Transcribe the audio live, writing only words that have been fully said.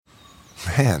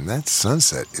Man, that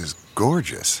sunset is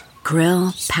gorgeous.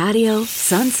 Grill, patio,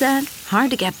 sunset.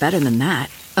 Hard to get better than that.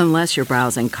 Unless you're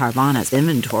browsing Carvana's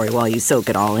inventory while you soak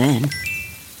it all in.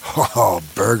 Oh,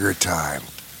 burger time.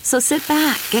 So sit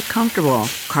back, get comfortable.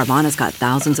 Carvana's got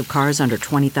thousands of cars under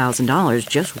 $20,000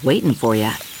 just waiting for you.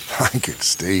 I could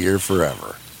stay here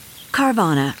forever.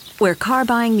 Carvana, where car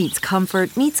buying meets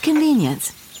comfort, meets convenience.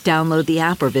 Download the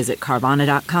app or visit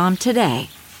Carvana.com today.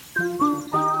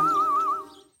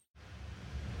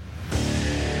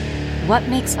 What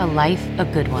makes a life a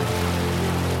good one?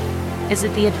 Is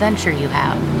it the adventure you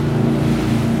have?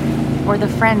 Or the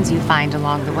friends you find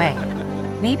along the way?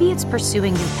 Maybe it's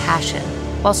pursuing your passion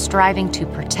while striving to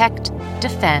protect,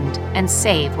 defend, and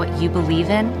save what you believe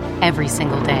in every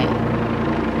single day.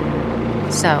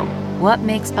 So, what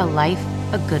makes a life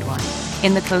a good one?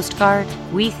 In the Coast Guard,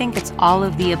 we think it's all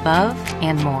of the above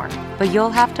and more, but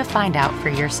you'll have to find out for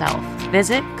yourself.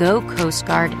 Visit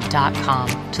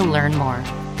gocoastguard.com to learn more.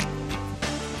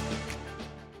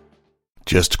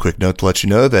 Just a quick note to let you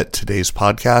know that today's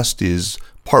podcast is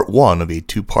part one of a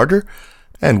two-parter,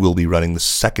 and we'll be running the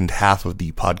second half of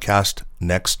the podcast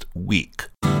next week.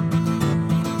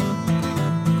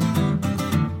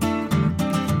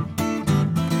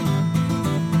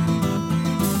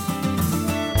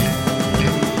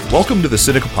 Welcome to the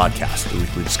Sinica Podcast, a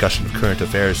weekly discussion of current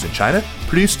affairs in China,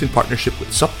 produced in partnership with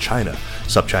SupChina.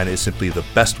 SupChina is simply the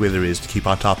best way there is to keep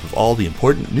on top of all the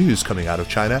important news coming out of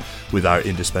China with our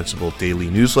indispensable daily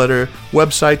newsletter,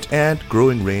 website, and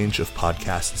growing range of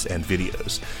podcasts and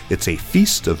videos. It's a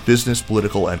feast of business,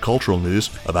 political, and cultural news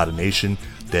about a nation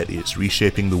that is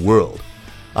reshaping the world.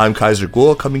 I'm Kaiser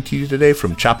Guo, coming to you today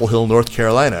from Chapel Hill, North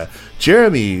Carolina.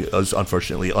 Jeremy is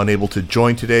unfortunately unable to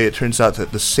join today. It turns out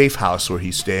that the safe house where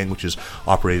he's staying, which is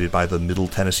operated by the Middle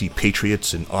Tennessee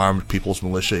Patriots, an armed people's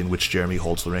militia in which Jeremy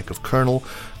holds the rank of colonel,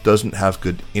 doesn't have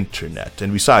good internet.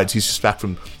 And besides, he's just back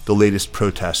from the latest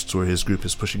protests where his group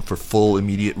is pushing for full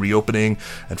immediate reopening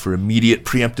and for immediate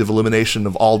preemptive elimination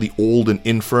of all the old and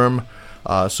infirm.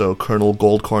 So Colonel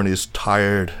Goldcorn is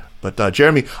tired. But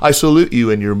Jeremy, I salute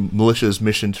you and your militia's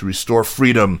mission to restore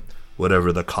freedom,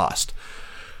 whatever the cost.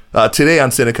 Today on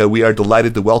Sinica, we are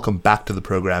delighted to welcome back to the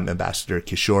program Ambassador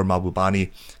Kishore Mahbubani,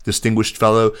 Distinguished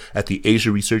Fellow at the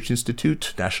Asia Research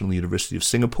Institute, National University of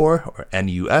Singapore, or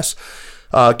NUS.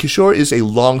 Kishore is a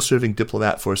long-serving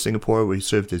diplomat for Singapore, where he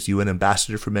served as UN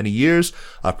ambassador for many years.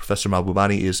 Professor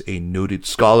Mahbubani is a noted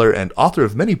scholar and author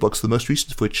of many books, the most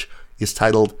recent of which is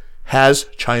titled Has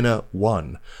China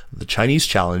Won? The Chinese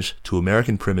Challenge to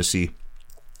American Primacy.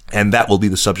 And that will be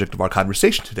the subject of our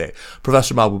conversation today.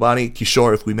 Professor Mahbubani,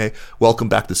 Kishore, if we may, welcome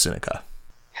back to Sinica.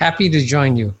 Happy to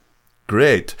join you.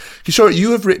 Great. Kishore,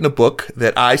 you have written a book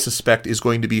that I suspect is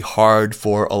going to be hard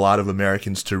for a lot of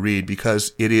Americans to read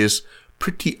because it is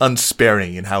pretty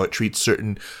unsparing in how it treats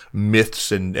certain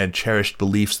myths and cherished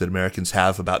beliefs that Americans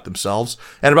have about themselves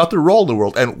and about their role in the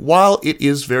world. And while it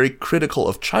is very critical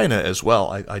of China as well,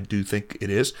 I do think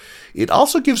it is, it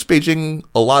also gives Beijing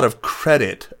a lot of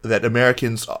credit that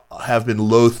Americans have been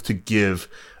loath to give,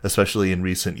 especially in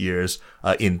recent years,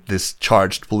 in this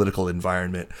charged political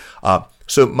environment.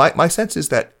 So my sense is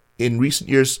that in recent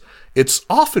years, it's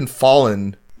often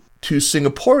fallen to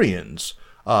Singaporeans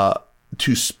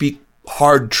to speak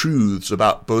hard truths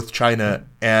about both China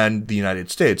and the United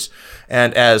States.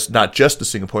 And as not just a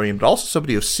Singaporean, but also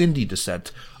somebody of Sindhi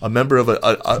descent, a member of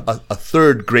a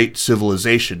third great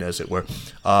civilization, as it were,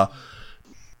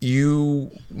 you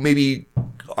maybe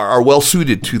are well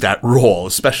suited to that role,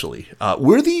 especially.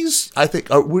 Were these,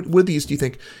 do you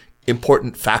think,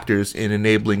 important factors in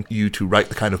enabling you to write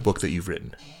the kind of book that you've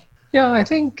written? Yeah, I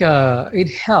think it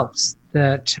helps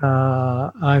that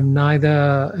I'm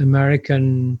neither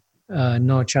American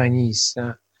nor Chinese.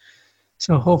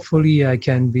 So hopefully I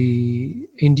can be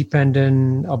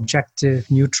independent,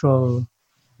 objective, neutral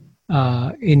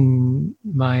in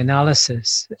my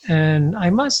analysis. And I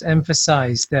must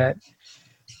emphasize that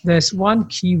there's one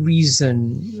key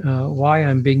reason why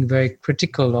I'm being very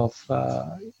critical of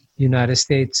United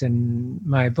States in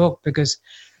my book, because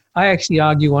I actually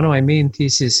argue one of my main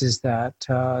theses is that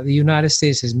the United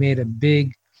States has made a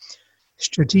big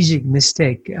strategic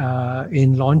mistake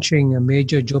in launching a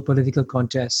major geopolitical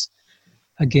contest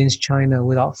against China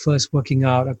without first working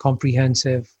out a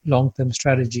comprehensive long-term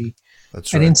strategy.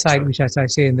 That's An right. insight, which, as I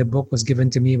say in the book, was given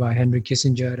to me by Henry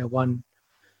Kissinger at a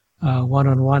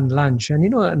one-on-one lunch.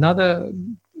 And, another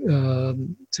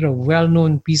sort of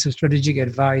well-known piece of strategic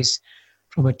advice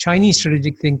from a Chinese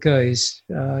strategic thinker is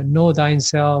know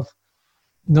thyself,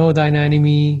 know thine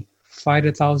enemy, fight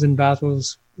 1,000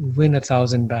 battles, win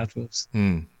 1,000 battles.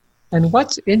 And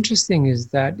what's interesting is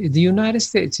that the United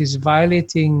States is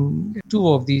violating two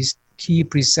of these key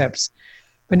precepts.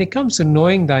 When it comes to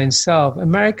knowing thyself,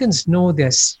 Americans know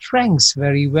their strengths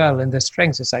very well. And the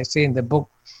strengths, as I say in the book,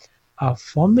 are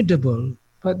formidable.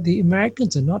 But the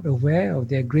Americans are not aware of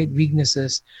their great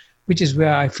weaknesses, which is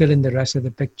where I fill in the rest of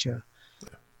the picture.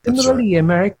 Similarly,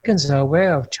 Americans are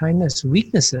aware of China's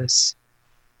weaknesses,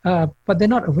 but they're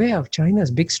not aware of China's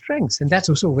big strengths. And that's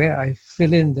also where I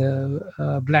fill in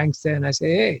the blanks there and I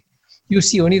say, hey, you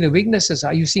see only the weaknesses.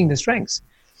 Are you seeing the strengths?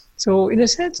 So in a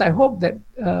sense, I hope that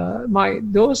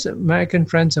those American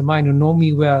friends of mine who know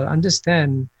me well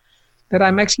understand that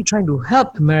I'm actually trying to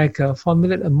help America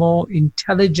formulate a more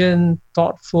intelligent,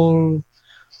 thoughtful,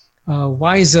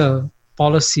 wiser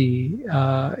policy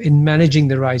in managing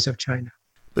the rise of China.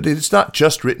 But it's not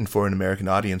just written for an American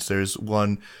audience. There's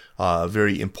one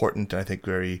very important, and I think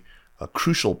very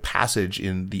crucial passage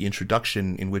in the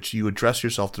introduction in which you address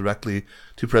yourself directly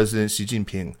to President Xi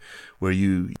Jinping, where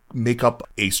you make up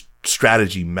a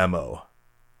strategy memo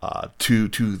to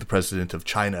the president of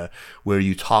China, where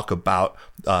you talk about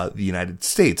the United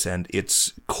States and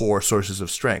its core sources of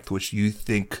strength, which you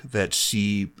think that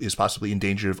Xi is possibly in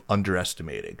danger of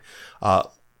underestimating.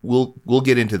 We'll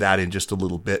get into that in just a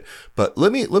little bit, but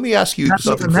let me ask you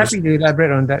something. I'm happy to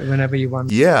elaborate on that whenever you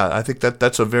want. Yeah, I think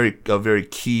that's a very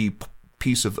key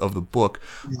piece of the book,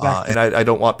 exactly. And I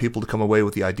don't want people to come away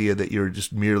with the idea that you're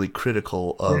just merely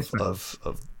critical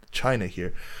of China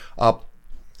here.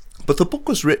 But the book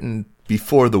was written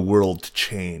before the world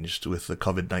changed with the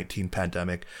COVID-19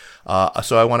 pandemic,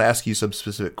 so I want to ask you some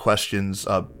specific questions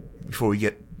before we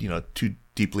get too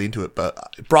deeply into it.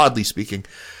 But broadly speaking,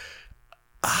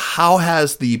 how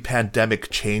has the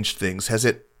pandemic changed things? Has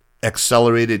it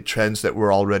accelerated trends that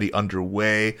were already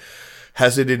underway?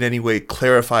 Has it in any way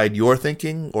clarified your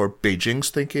thinking or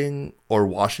Beijing's thinking or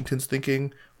Washington's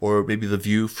thinking or maybe the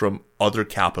view from other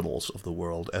capitals of the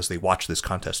world as they watch this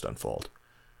contest unfold?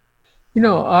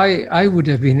 I would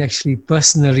have been actually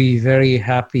personally very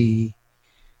happy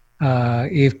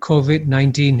if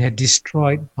COVID-19 had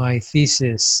destroyed my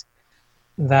thesis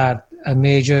that a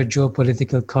major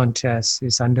geopolitical contest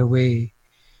is underway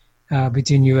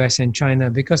between US and China,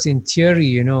 because in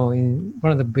theory, in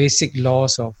one of the basic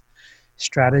laws of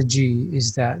strategy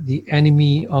is that the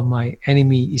enemy of my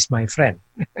enemy is my friend.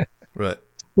 Right.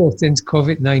 So since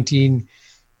COVID-19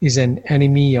 is an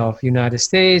enemy of United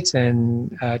States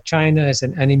and China is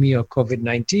an enemy of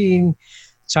COVID-19,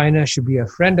 China should be a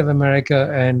friend of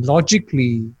America. And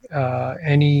logically,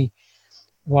 any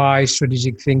wise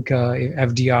strategic thinker, if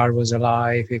FDR was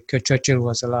alive, if Churchill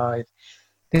was alive,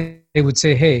 they would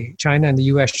say, hey, China and the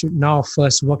US should now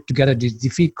first work together to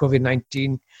defeat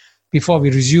COVID-19 before we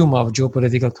resume our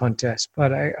geopolitical contest.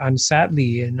 But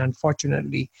sadly and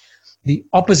unfortunately, the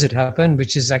opposite happened,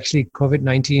 which is actually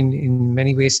COVID-19 in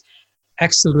many ways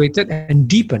accelerated and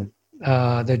deepened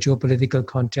the geopolitical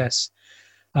contest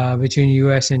between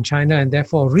US and China, and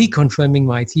therefore reconfirming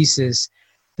my thesis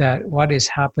that what is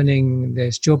happening,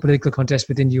 this geopolitical contest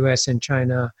between US and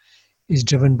China, is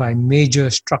driven by major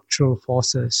structural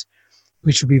forces,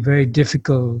 which will be very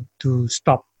difficult to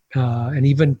stop. And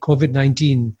even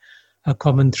COVID-19, a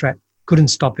common threat, couldn't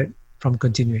stop it from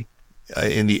continuing.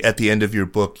 At the end of your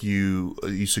book, you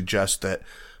suggest that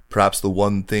perhaps the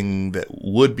one thing that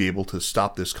would be able to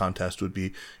stop this contest would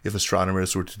be if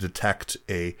astronomers were to detect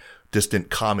a distant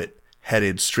comet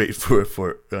headed straight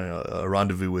for a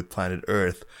rendezvous with planet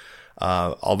Earth.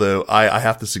 Although I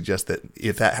have to suggest that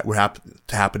if that were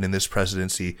to happen in this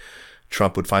presidency,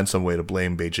 Trump would find some way to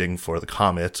blame Beijing for the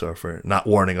comet, or for not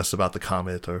warning us about the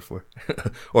comet, or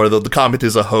or the comet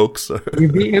is a hoax.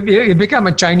 It become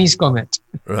a Chinese comet.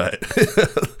 Right.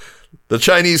 The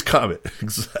Chinese comet.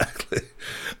 Exactly.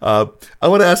 I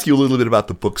want to ask you a little bit about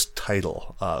the book's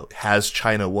title, Has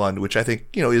China Won? Which I think,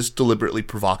 is deliberately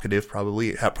provocative,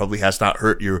 probably. It probably has not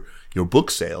hurt your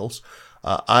book sales.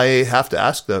 I have to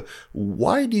ask, though,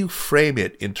 why do you frame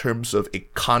it in terms of a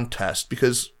contest?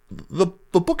 Because the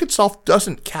book itself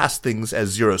doesn't cast things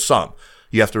as zero-sum.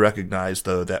 You have to recognize,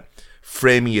 though, that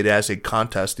framing it as a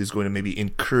contest is going to maybe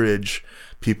encourage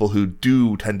people who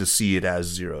do tend to see it as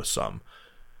zero-sum.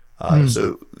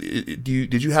 So did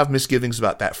you have misgivings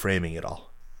about that framing at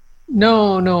all?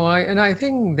 No. I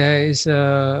think there is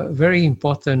a very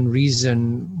important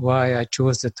reason why I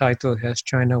chose the title Has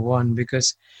China Won?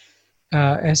 Because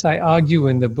as I argue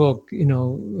in the book,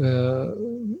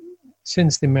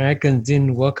 since the Americans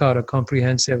didn't work out a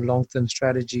comprehensive long-term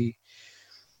strategy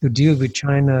to deal with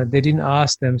China, they didn't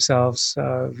ask themselves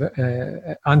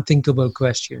unthinkable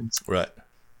questions. Right.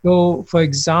 So, for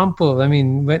example,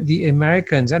 when the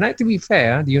Americans, and to be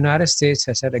fair, the United States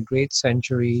has had a great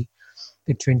century.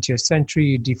 the 20th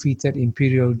century. It defeated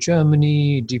Imperial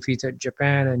Germany, it defeated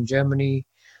Japan and Germany.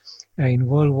 In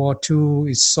World War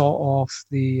II, it saw off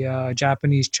the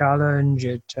Japanese challenge.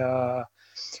 It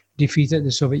defeated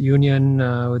the Soviet Union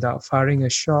without firing a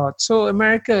shot. So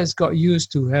America has got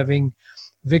used to having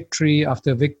victory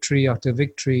after victory after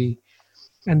victory.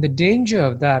 And the danger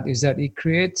of that is that it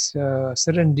creates a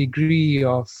certain degree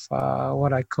of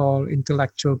what I call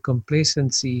intellectual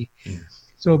complacency.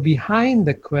 So behind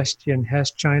the question,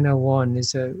 has China won,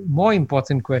 is a more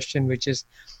important question, which is,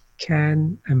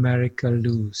 can America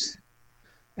lose?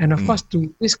 And of course,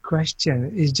 to this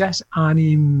question is just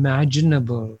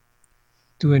unimaginable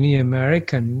to any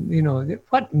American.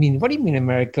 What do you mean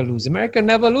America lose? America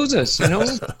never loses,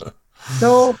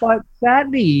 So, but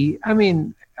sadly,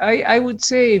 I would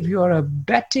say if you're a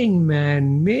betting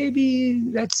man, maybe,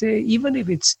 let's say, even if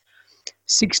it's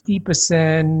 60%,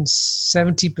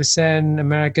 70%,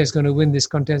 America is going to win this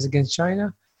contest against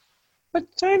China. But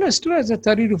China still has a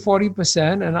 30 to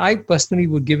 40%, and I personally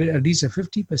would give it at least a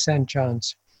 50%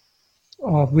 chance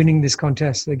of winning this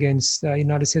contest against the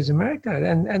United States of America.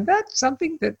 And that's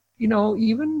something that,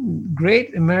 even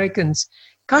great Americans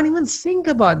can't even think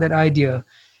about that idea.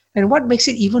 And what makes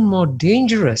it even more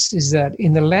dangerous is that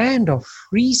in the land of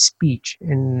free speech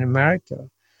in America,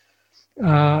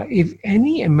 if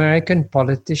any American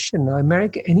politician or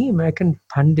any American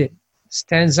pundit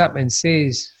stands up and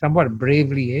says somewhat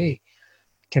bravely, hey,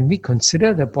 can we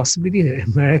consider the possibility that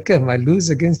America might lose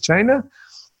against China?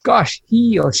 Gosh,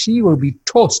 he or she will be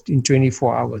toast in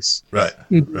 24 hours. Right.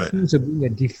 It seems to be a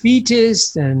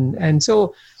defeatist. And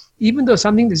so even though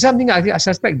something I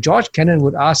suspect George Kennan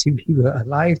would ask if he were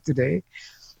alive today,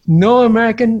 no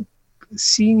American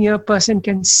senior person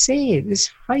can say it. It's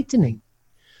frightening.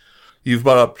 You've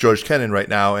brought up George Kennan right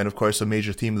now, and of course a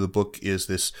major theme of the book is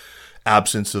this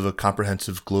absence of a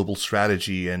comprehensive global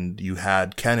strategy, and you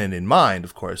had Kennan in mind,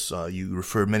 of course. You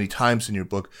refer many times in your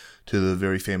book to the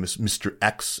very famous Mr.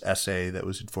 X essay that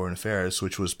was in Foreign Affairs,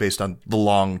 which was based on the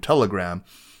long telegram,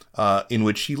 in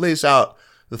which he lays out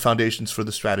the foundations for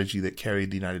the strategy that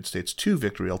carried the United States to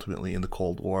victory ultimately in the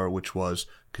Cold War, which was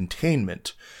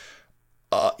containment.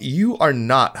 You are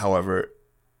not, however,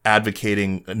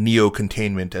 advocating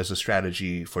neo-containment as a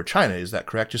strategy for China. Is that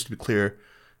correct? Just to be clear,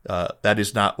 that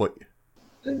is not what...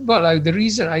 Well, the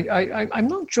reason I'm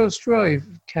not sure if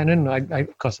Kennan,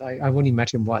 because I've only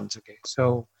met him once, okay,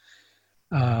 so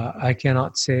I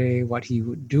cannot say what he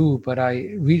would do, but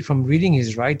from reading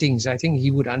his writings, I think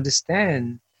he would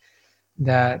understand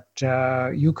that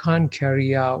you can't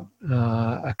carry out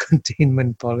a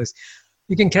containment policy.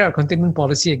 You can carry out a containment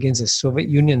policy against a Soviet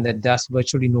Union that does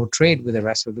virtually no trade with the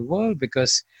rest of the world,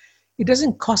 because it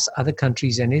doesn't cost other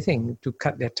countries anything to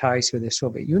cut their ties with the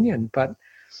Soviet Union. But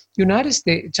United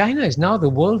States, China is now the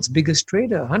world's biggest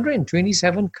trader.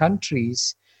 127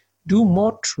 countries do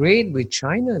more trade with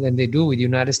China than they do with the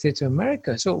United States of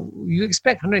America. So you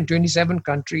expect 127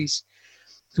 countries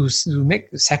to make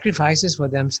sacrifices for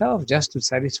themselves just to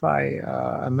satisfy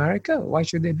America? Why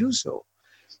should they do so?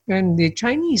 And the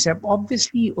Chinese have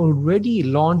obviously already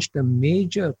launched a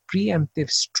major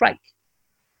preemptive strike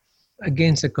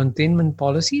against the containment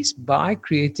policies by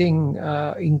creating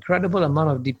incredible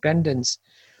amount of dependence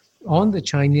on the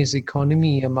Chinese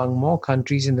economy among more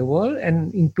countries in the world,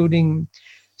 and including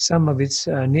some of its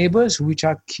neighbors, which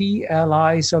are key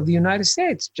allies of the United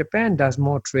States. Japan does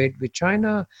more trade with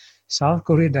China. South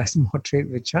Korea does more trade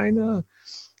with China.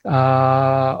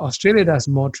 Australia does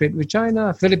more trade with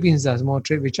China. Philippines does more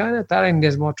trade with China. Thailand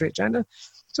does more trade with China.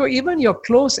 So even your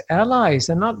close allies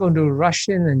are not going to rush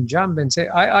in and jump and say,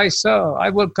 aye, sir, I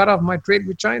will cut off my trade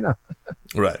with China.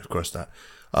 Right, of course not.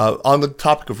 On the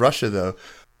topic of Russia, though,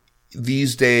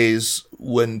 these days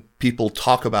when people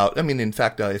talk about, in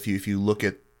fact, if you look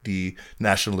at the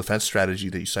national defense strategy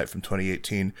that you cite from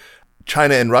 2018,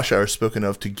 China and Russia are spoken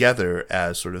of together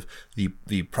as sort of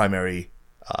the primary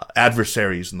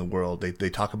adversaries in the world. They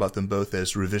talk about them both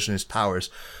as revisionist powers.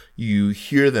 You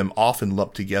hear them often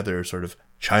lumped together, sort of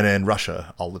China and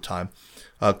Russia all the time.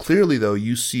 Clearly, though,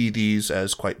 you see these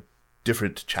as quite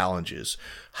different challenges.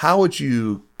 How would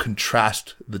you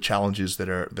contrast the challenges that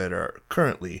are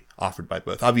currently offered by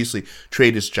both? Obviously,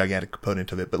 trade is a gigantic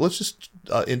component of it, but let's just,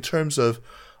 in terms of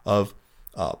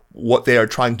what they are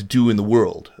trying to do in the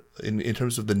world, in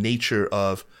terms of the nature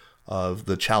of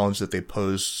the challenge that they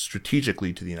pose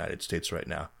strategically to the United States right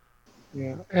now.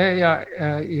 You're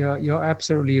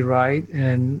absolutely right.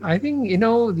 And I think,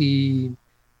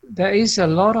 there is a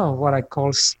lot of what I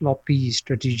call sloppy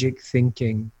strategic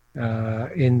thinking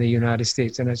in the United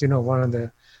States. And as you know, one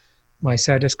of my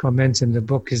saddest comments in the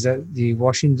book is that the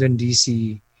Washington,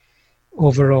 D.C.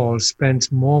 overall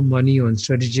spends more money on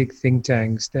strategic think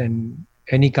tanks than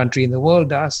any country in the world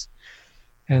does.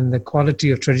 And the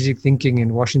quality of strategic thinking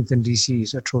in Washington, D.C.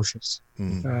 is atrocious.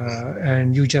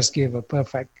 And you just gave a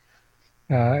perfect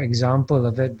example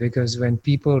of it, because when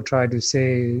people try to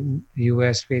say the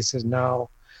U.S. faces now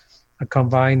a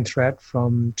combined threat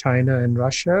from China and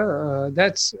Russia,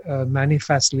 that's a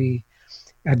manifestly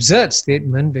absurd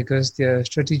statement, because their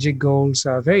strategic goals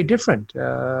are very different.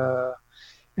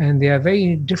 And they are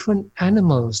very different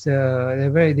animals.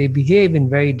 They behave in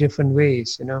very different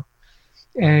ways, you know.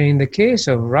 And in the case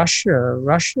of Russia,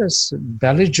 Russia's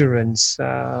belligerence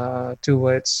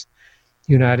towards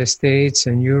United States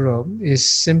and Europe is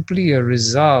simply a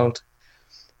result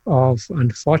of,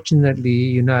 unfortunately,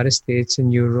 United States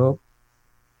and Europe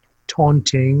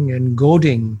taunting and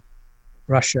goading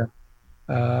Russia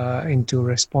into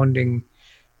responding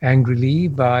angrily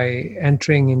by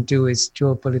entering into its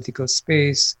geopolitical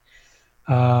space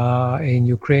in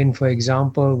Ukraine, for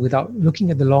example, without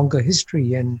looking at the longer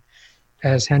history. And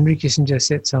as Henry Kissinger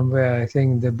said somewhere, I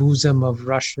think the bosom of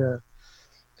Russia,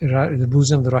 the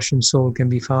bosom of the Russian soul can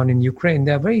be found in Ukraine.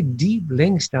 There are very deep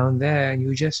links down there, and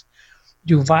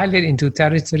you violate into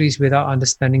territories without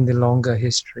understanding the longer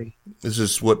history. This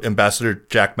is what Ambassador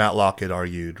Jack Matlock had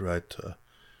argued, right?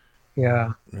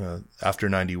 Yeah. After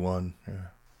 91.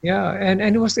 Yeah, and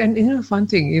it was, and you know, fun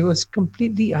thing, it was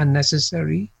completely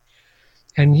unnecessary.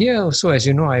 And here also, as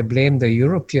you know, I blame the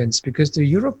Europeans, because the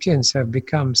Europeans have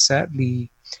become sadly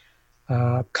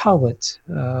cowards.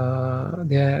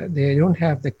 They don't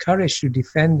have the courage to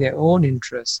defend their own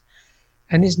interests.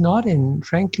 And it's not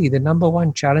frankly, the number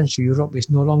one challenge to Europe is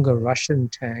no longer Russian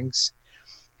tanks.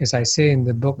 As I say in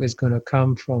the book, it's going to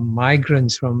come from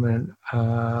migrants from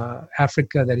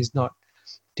Africa that is not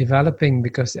developing,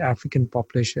 because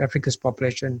Africa's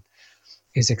population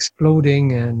is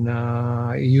exploding, and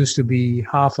it used to be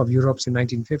half of Europe's in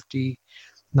 1950.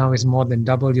 Now it's more than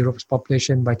double Europe's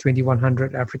population. By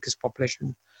 2100, Africa's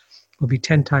population will be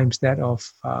 10 times that of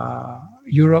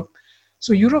Europe.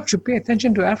 So Europe should pay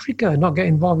attention to Africa, not get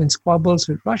involved in squabbles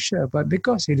with Russia. But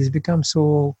because it has become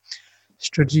so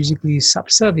strategically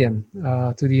subservient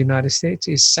to the United States,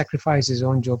 it sacrifices its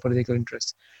own geopolitical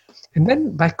interests. And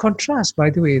then, by contrast, by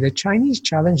the way, the Chinese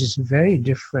challenge is very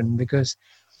different, because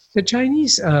the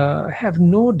Chinese have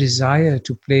no desire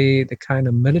to play the kind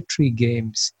of military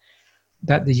games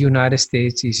that the United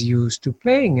States is used to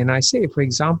playing. And I say, for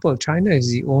example, China is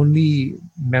the only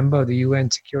member of the UN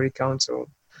Security Council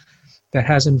that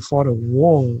hasn't fought a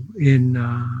war in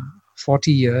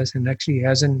 40 years and actually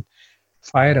hasn't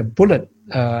fired a bullet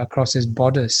across its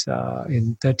borders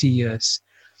in 30 years.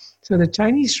 So the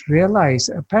Chinese realize,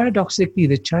 paradoxically,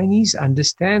 the Chinese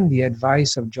understand the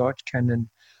advice of George Kennan,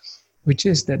 which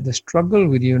is that the struggle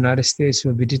with the United States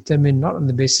will be determined not on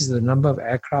the basis of the number of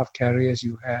aircraft carriers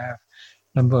you have,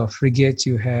 number of frigates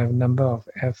you have, number of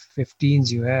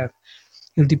F-15s you have.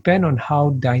 It'll depend on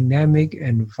how dynamic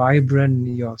and vibrant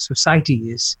your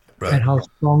society is, right, and how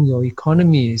strong your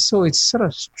economy is. So it's sort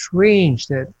of strange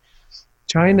that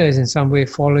China is in some way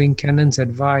following Kennan's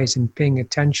advice and paying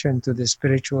attention to the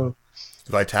spiritual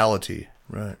vitality,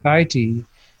 right? Society,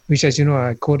 which, as you know,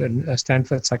 I quote a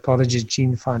Stanford psychologist,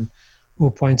 Gene Fan, who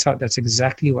points out that's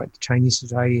exactly what Chinese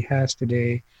society has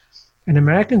today. And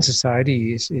American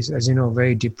society is, as you know,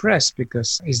 very depressed,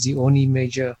 because it's the only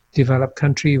major developed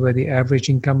country where the average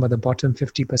income of the bottom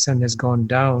 50% has gone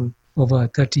down over a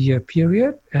 30-year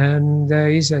period. And there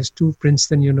is, as two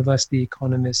Princeton University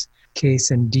economists,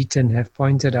 Case and Deaton, have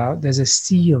pointed out, there's a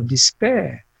sea of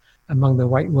despair among the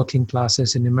white working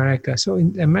classes in America. So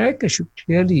America should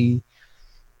clearly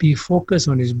be focused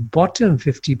on its bottom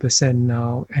 50%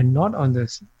 now, and not on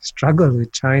the struggle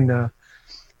with China,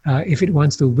 if it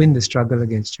wants to win the struggle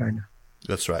against China.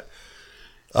 That's right.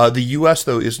 The U.S.,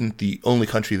 though, isn't the only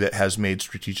country that has made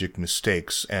strategic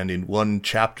mistakes. And in one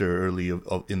chapter early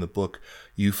in the book,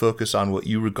 you focus on what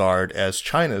you regard as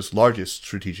China's largest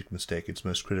strategic mistake, its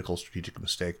most critical strategic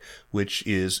mistake, which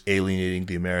is alienating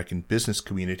the American business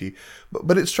community.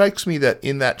 But it strikes me that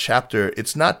in that chapter,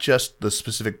 it's not just the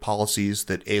specific policies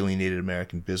that alienated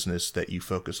American business that you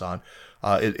focus on.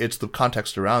 It's the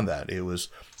context around that. It was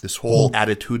this whole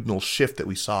attitudinal shift that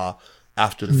we saw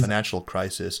after the financial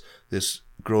crisis, this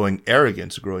growing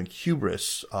arrogance, growing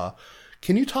hubris.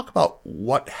 Can you talk about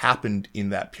what happened in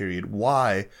that period?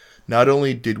 Why not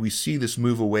only did we see this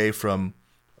move away from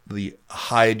the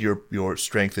hide your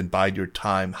strength and bide your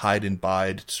time, hide and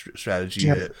bide strategy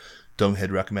that Deng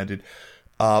had recommended,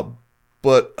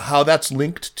 but how that's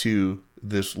linked to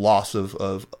this loss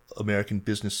of American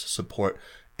business support,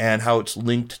 and how it's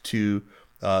linked to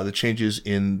the changes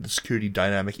in the security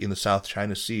dynamic in the South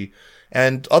China Sea,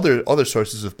 and other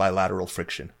sources of bilateral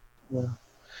friction? Yeah.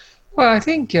 Well, I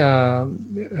think you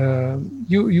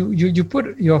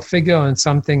put your finger on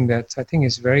something that I think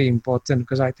is very important,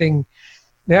 because I think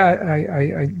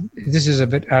I this is a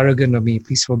bit arrogant of me.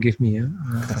 Please forgive me.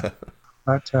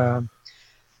 But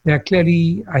there are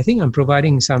clearly, I think I'm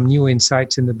providing some new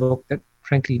insights in the book that,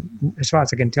 frankly, as far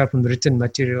as I can tell from the written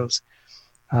materials,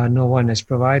 no one has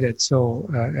provided. So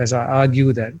as I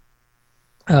argue that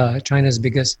China's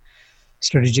biggest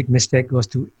strategic mistake was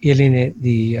to alienate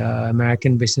the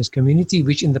American business community,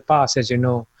 which in the past, as you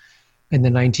know, in the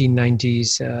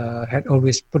 1990s, had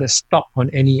always put a stop on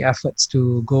any efforts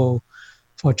to go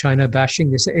for China bashing.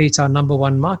 They say, hey, it's our number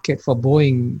one market. For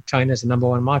Boeing, China's the number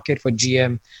one market. For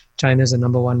GM, China's the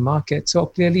number one market. So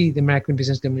clearly the American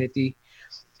business community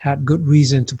had good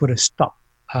reason to put a stop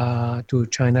to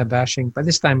China bashing. But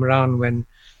this time around, when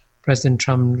President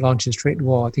Trump launched his trade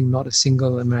war, I think not a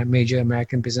single major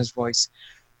American business voice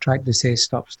tried to say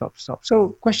stop, stop, stop.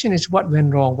 So question is, what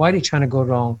went wrong? Why did China go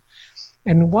wrong?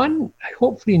 And one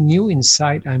hopefully new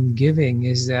insight I'm giving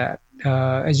is that,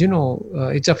 as you know,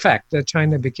 it's a fact that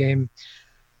China became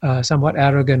somewhat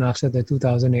arrogant after the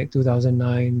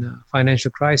 2008-2009 financial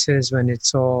crisis, when it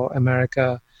saw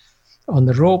America on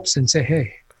the ropes and say,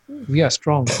 hey, we are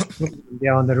strong. They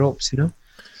are on the ropes, you know.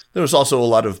 There was also a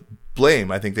lot of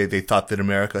blame. I think they thought that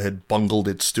America had bungled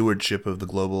its stewardship of the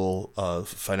global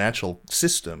financial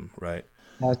system, right?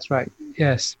 That's right.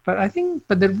 Yes. But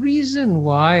the reason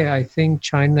why I think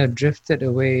China drifted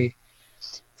away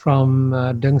from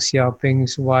Deng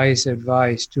Xiaoping's wise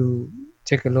advice to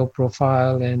take a low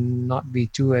profile and not be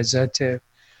too assertive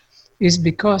is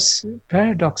because,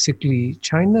 paradoxically,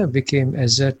 China became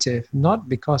assertive not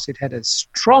because it had a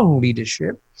strong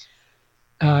leadership.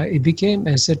 It became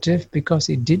assertive because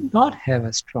it did not have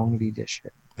a strong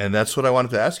leadership. And that's what I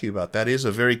wanted to ask you about. That is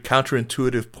a very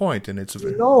counterintuitive point, and it's a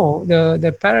very... No,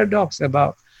 the paradox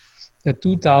about the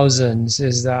 2000s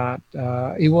is that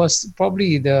it was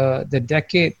probably the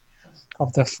decade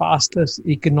of the fastest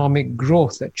economic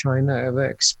growth that China ever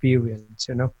experienced.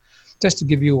 You know, just to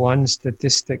give you one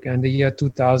statistic, in the year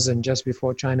 2000, just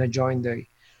before China joined the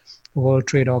World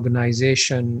Trade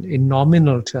Organization, in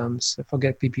nominal terms,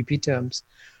 forget PPP terms,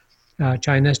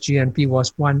 China's GNP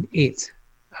was 1/8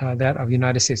 that of the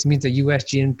United States. It means the US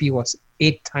GNP was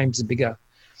 8 times bigger.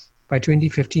 By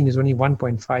 2015, it's only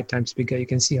 1.5 times bigger. You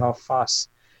can see how fast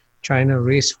China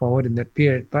raced forward in that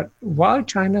period. But while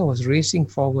China was racing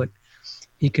forward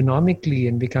economically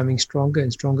and becoming stronger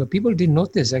and stronger, people didn't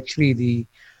notice actually the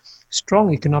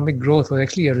strong economic growth was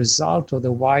actually a result of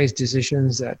the wise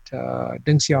decisions that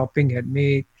Deng Xiaoping had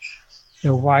made,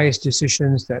 the wise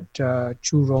decisions that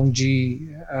Chu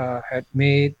Rongji had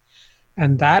made,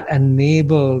 and that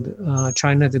enabled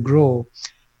China to grow.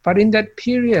 But in that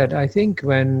period, I think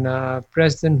when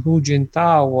President Hu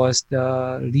Jintao was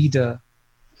the leader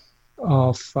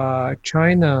of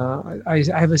China, I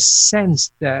have a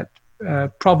sense that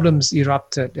problems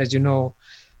erupted. As you know,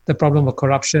 the problem of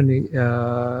corruption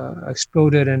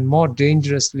exploded, and more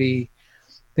dangerously,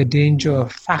 the danger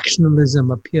of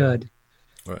factionalism appeared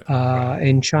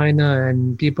in China,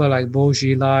 and people like Bo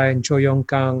Xilai and Zhou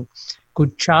Yonggang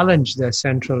could challenge their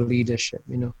central leadership,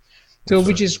 you know. So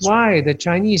which is why the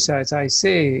Chinese, as I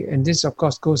say, and this of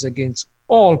course goes against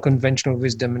all conventional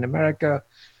wisdom in America,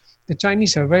 the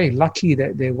Chinese are very lucky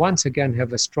that they once again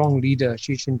have a strong leader,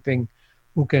 Xi Jinping,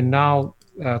 who can now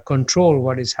control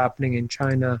what is happening in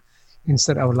China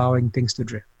instead of allowing things to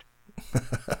drift.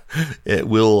 It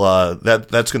will.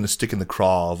 That's going to stick in the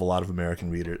craw of a lot of American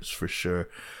readers for sure.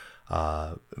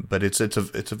 But it's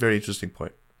a very interesting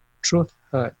point. Truth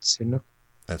hurts, you know.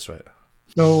 That's right.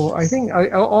 So I think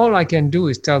all I can do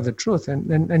is tell the truth,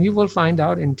 and you will find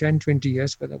out in 10, 20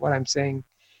 years whether what I'm saying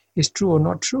is true or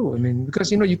not true. I mean,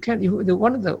 because, you know, you can't.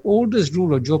 One of the oldest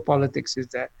rule of geopolitics is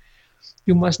that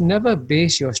you must never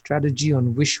base your strategy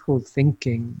on wishful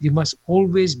thinking. You must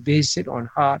always base it on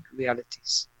hard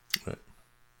realities. Right.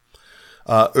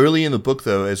 Early in the book,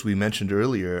 though, as we mentioned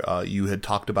earlier, you had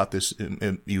talked about this.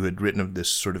 You had written of this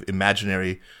sort of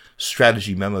imaginary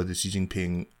strategy memo to Xi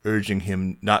Jinping, urging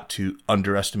him not to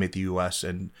underestimate the U.S.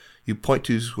 And you point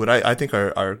to what I think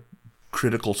are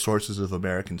critical sources of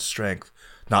American strength,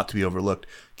 not to be overlooked.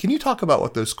 Can you talk about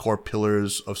what those core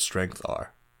pillars of strength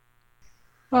are?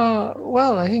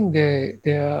 Well, I think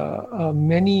there are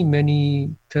many,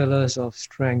 many pillars of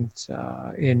strength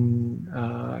in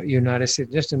United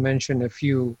States. Just to mention a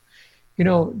few, you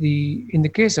know, in the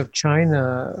case of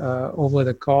China, over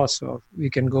the course of, we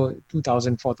can go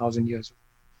 2,000, 4,000 years,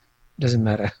 doesn't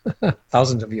matter,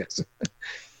 thousands of years.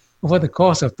 over the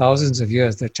course of thousands of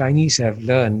years, the Chinese have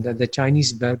learned that the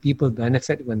Chinese people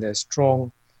benefit when there's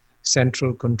strong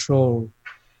central control,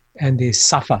 and they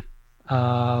suffer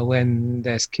when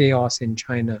there's chaos in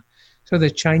China. So the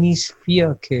Chinese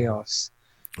fear chaos.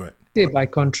 Right. By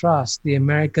contrast, the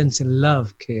Americans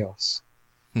love chaos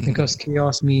because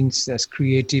chaos means there's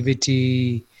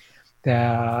creativity,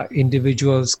 the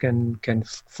individuals can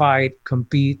fight,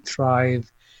 compete, thrive.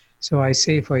 So I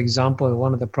say, for example,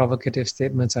 one of the provocative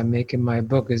statements I make in my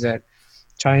book is that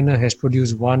China has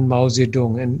produced one Mao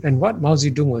Zedong. And what Mao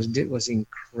Zedong did was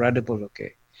incredible,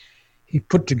 okay? He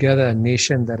put together a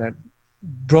nation that had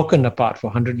broken apart for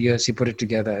 100 years. He put it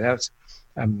together. That's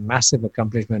a massive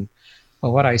accomplishment.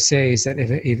 But what I say is that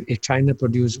if China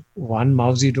produced one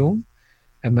Mao Zedong,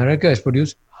 America has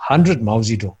produced 100 Mao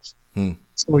Zedongs.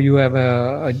 So you have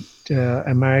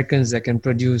Americans that can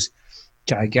produce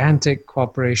gigantic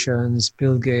corporations,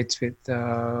 Bill Gates with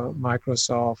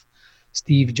Microsoft,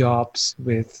 Steve Jobs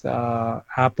with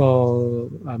Apple,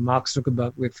 Mark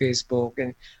Zuckerberg with Facebook,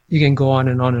 and you can go on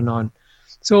and on and on.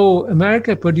 So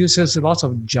America produces lots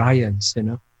of giants,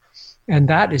 and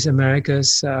that is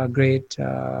America's great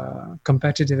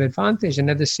competitive advantage. And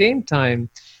at the same time,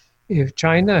 if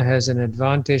China has an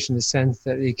advantage in the sense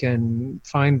that it can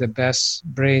find the best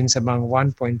brains among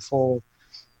 1.4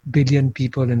 billion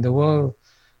people in the world,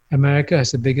 America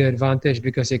has a bigger advantage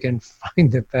because it can find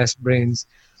the best brains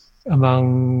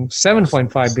among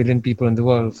 7.5 billion people in the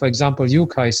world. For example, you,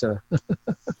 Kaiser,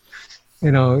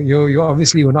 you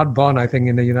obviously were not born, I think,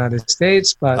 in the United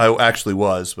States, but I actually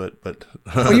was, but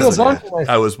oh, you were born.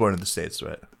 I was born in the States,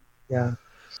 right? Yeah,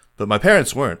 but my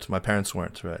parents weren't,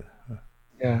 right?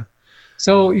 Yeah.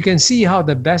 So you can see how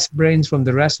the best brains from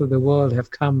the rest of the world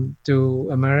have come to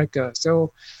America.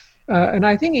 So, and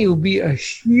I think it would be a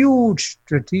huge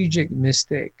strategic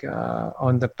mistake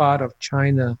on the part of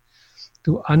China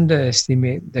to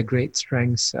underestimate the great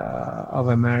strengths of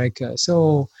America.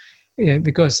 So,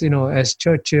 because, as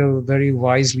Churchill very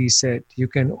wisely said, you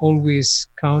can always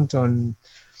count on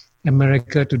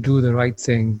America to do the right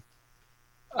thing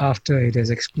after it has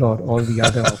explored all the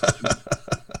other options.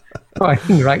 I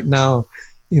think right now,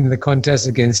 in the contest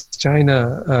against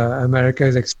China, America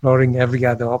is exploring every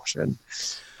other option.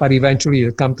 But eventually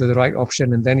you'll come to the right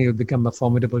option, and then you'll become a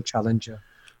formidable challenger.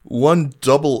 One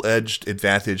double-edged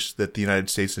advantage that the United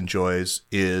States enjoys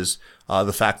is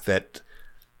the fact that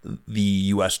the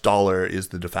U.S. dollar is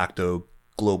the de facto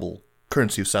global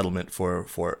currency of settlement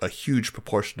for a huge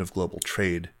proportion of global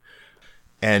trade.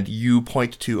 And you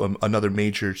point to another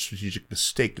major strategic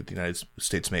mistake that the United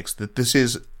States makes, that this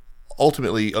is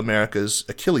ultimately America's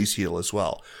Achilles heel as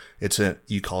well.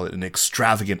 You call it an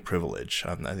extravagant privilege.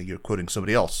 I think you're quoting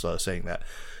somebody else saying that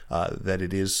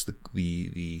it is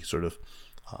the sort of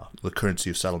the currency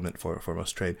of settlement for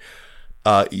most trade.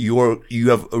 You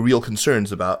have real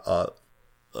concerns about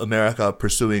America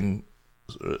pursuing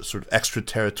sort of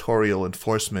extraterritorial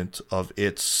enforcement of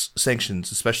its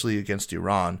sanctions, especially against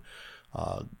Iran,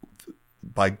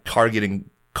 by targeting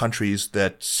countries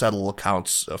that settle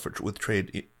accounts with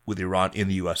trade with Iran in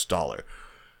the U.S. dollar.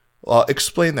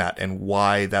 Explain that and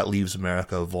why that leaves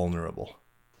America vulnerable.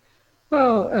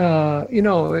 Well,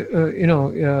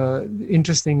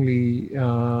 interestingly,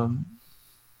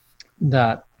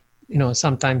 that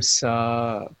sometimes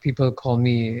people call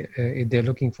me, if they're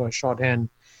looking for a shorthand,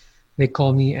 they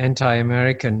call me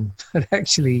anti-American. But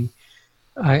actually,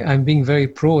 I'm being very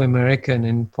pro-American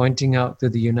in pointing out to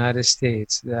the United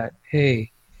States that,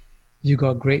 hey, you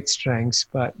got great strengths,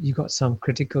 but you got some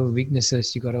critical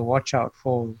weaknesses you got to watch out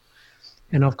for.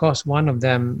 And of course, one of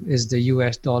them is the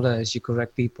US dollar, as you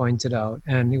correctly pointed out.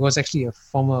 And it was actually a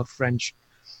former French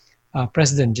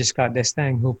President, Giscard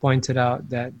d'Estaing, who pointed out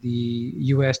that the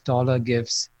US dollar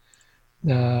gives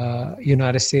the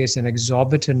United States an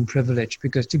exorbitant privilege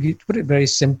because, to put it very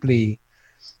simply,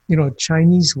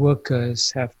 Chinese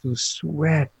workers have to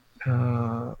sweat,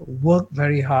 work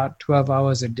very hard, 12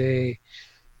 hours a day,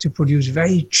 to produce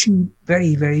very cheap,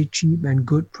 very, very cheap and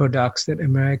good products that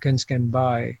Americans can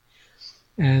buy.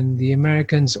 And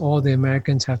all the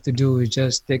Americans have to do is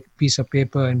just take a piece of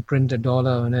paper and print $1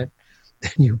 on it.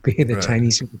 Then you pay the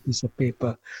Chinese with a piece of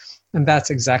paper. And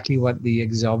that's exactly what the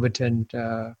exorbitant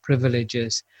privilege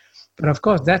is. But of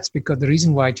course, that's because the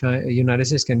reason why the United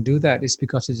States can do that is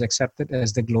because it's accepted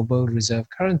as the global reserve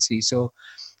currency. So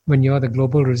when you're the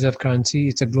global reserve currency,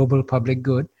 it's a global public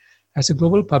good. As a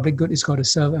global public good, it's got to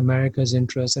serve America's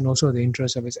interests and also the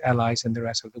interests of its allies and the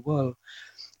rest of the world.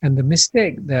 And the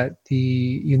mistake that the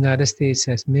United States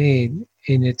has made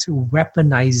in its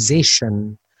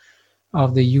weaponization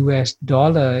of the US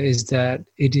dollar is that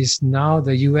it is now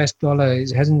the US dollar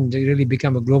hasn't really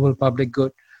become a global public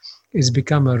good it's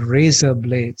become a razor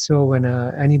blade. So when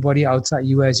anybody outside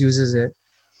US uses it,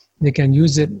 they can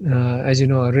use it, as you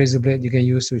know, a razor blade you can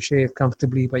use to shave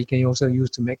comfortably, but you can also use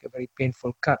to make a very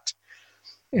painful cut.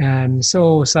 And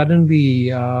so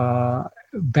suddenly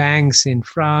banks in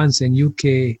France and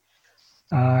UK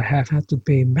have had to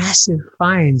pay massive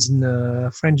fines. And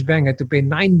the French bank had to pay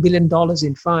 $9 billion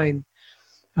in fine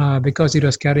because it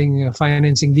was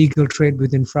financing legal trade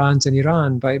within France and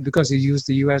Iran. Because it used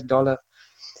the US dollar,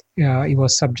 it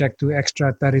was subject to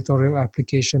extraterritorial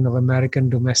application of American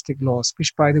domestic laws,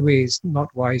 which, by the way, is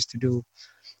not wise to do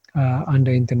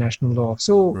under international law.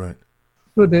 So, Right.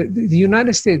 so the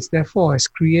United States, therefore, has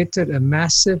created a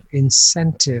massive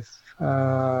incentive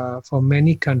for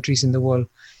many countries in the world,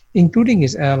 including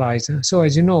its allies. So,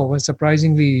 as you know,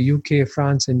 surprisingly, UK,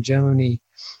 France, and Germany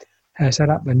has set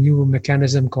up a new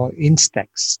mechanism called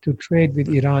Instex to trade with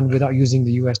Iran without using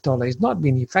the US dollar. It's not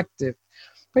been effective.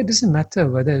 But it doesn't matter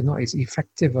whether or not it's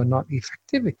effective or not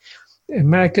effective.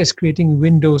 America is creating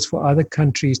windows for other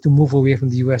countries to move away from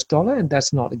the US dollar, and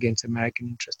that's not against American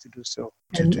interest to do so.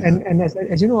 And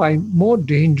as you know, more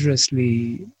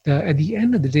dangerously, at the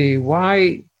end of the day,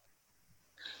 why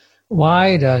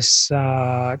does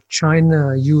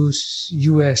China use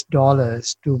US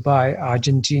dollars to buy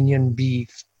Argentinian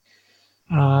beef?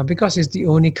 Because it's the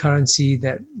only currency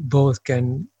that both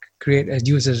can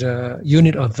use as a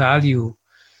unit of value.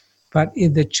 But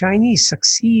if the Chinese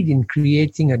succeed in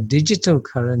creating a digital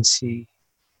currency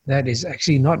that is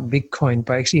actually not Bitcoin,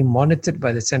 but actually monitored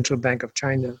by the Central Bank of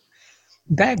China,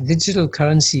 that digital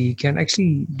currency can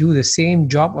actually do the same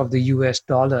job of the US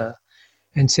dollar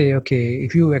and say, okay,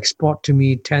 if you export to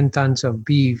me 10 tons of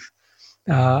beef,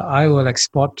 I will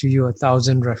export to you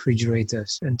 1,000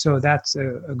 refrigerators. And so that's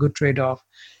a good trade-off.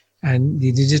 And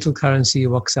the digital currency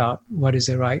works out what is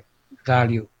the right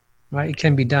value. Right, it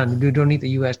can be done. You don't need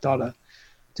the US dollar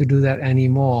to do that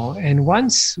anymore. And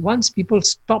once people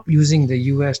stop using the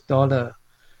US dollar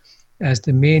as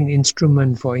the main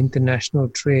instrument for international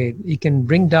trade, it can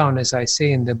bring down, as I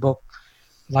say in the book,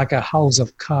 like a house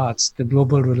of cards, the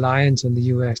global reliance on the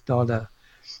US dollar.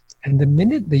 And the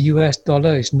minute the US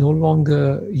dollar is no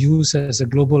longer used as a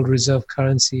global reserve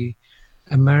currency,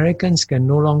 Americans can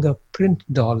no longer print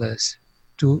dollars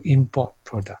to import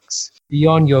products.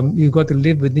 You've got to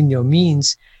live within your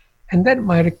means, and that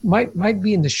might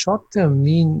be in the short term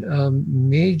mean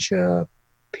major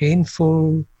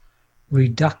painful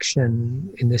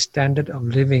reduction in the standard of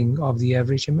living of the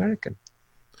average American.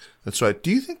 That's right.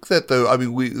 Do you think that, though, I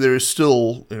mean, there is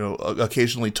still,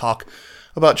 occasionally talk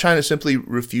about China simply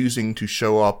refusing to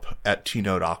show up at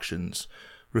T-note auctions,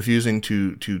 refusing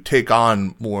to take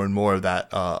on more and more of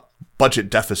that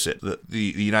budget deficit that the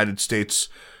United States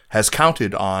has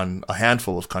counted on a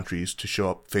handful of countries to show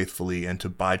up faithfully and to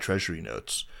buy treasury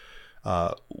notes.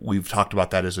 We've talked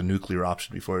about that as a nuclear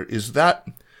option before. Is that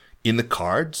in the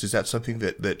cards? Is that something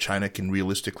that China can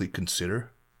realistically consider?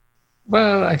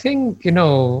 Well, I think,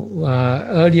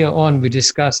 earlier on we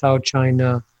discussed how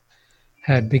China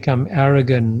had become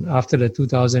arrogant after the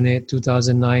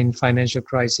 2008-2009 financial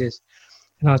crisis.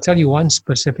 And I'll tell you one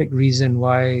specific reason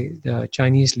why the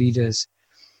Chinese leaders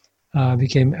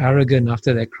became arrogant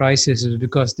after that crisis is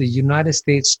because the United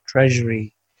States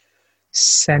Treasury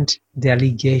sent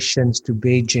delegations to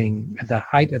Beijing at the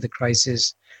height of the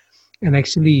crisis and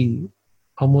actually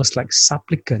almost like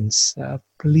supplicants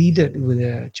pleaded with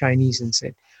the Chinese and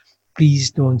said, please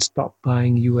don't stop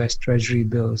buying US Treasury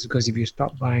bills, because if you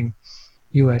stop buying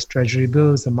US Treasury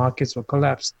bills, the markets will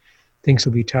collapse. Things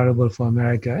will be terrible for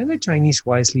America. And the Chinese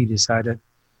wisely decided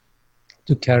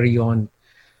to carry on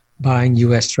buying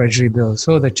US Treasury bills.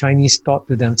 So the Chinese thought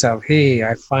to themselves, hey,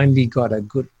 I finally got a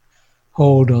good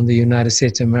hold on the United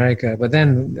States of America. But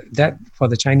then that, for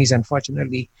the Chinese,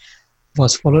 unfortunately,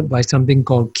 was followed by something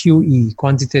called QE,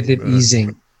 quantitative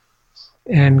easing.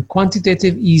 And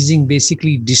quantitative easing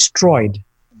basically destroyed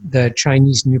the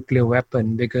Chinese nuclear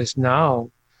weapon, because now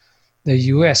the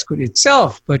US could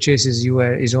itself purchase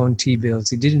its own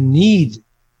T-bills. It didn't need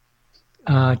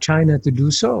China to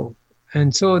do so.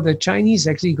 And so the Chinese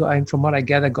actually got, from what I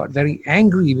gather, got very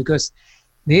angry because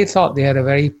they thought they had a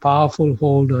very powerful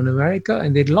hold on America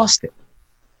and they'd lost it.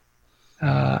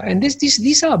 And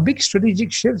these are big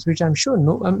strategic shifts, which I'm sure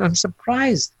I'm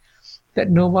surprised that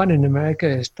no one in America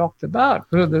has talked about.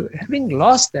 Having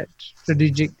lost that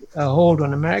strategic hold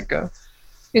on America,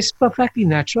 it's perfectly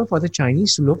natural for the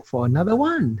Chinese to look for another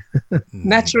one.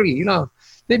 Naturally,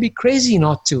 they'd be crazy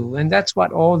not to. And that's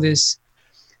what all this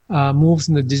moves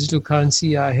in the digital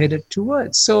currency are headed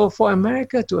towards. So for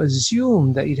America to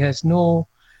assume that it has no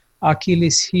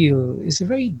Achilles heel is a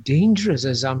very dangerous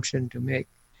assumption to make.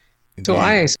 So Indeed.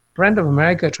 I, as a friend of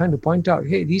America, trying to point out,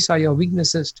 hey, these are your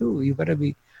weaknesses too. You better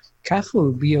be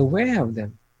careful, be aware of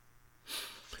them.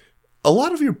 A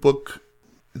lot of your book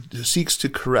seeks to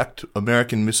correct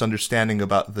American misunderstanding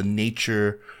about the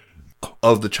nature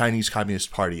of the Chinese Communist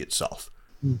Party itself,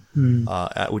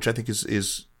 which I think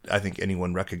is I think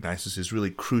anyone recognizes is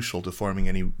really crucial to forming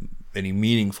any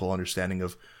meaningful understanding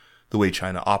of the way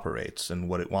China operates and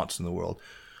what it wants in the world.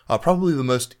 Probably the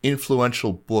most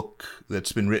influential book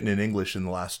that's been written in English in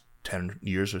the last 10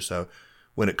 years or so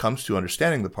when it comes to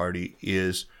understanding the party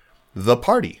is The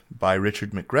Party by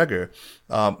Richard McGregor.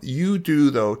 You do,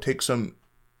 though, take some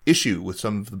issue with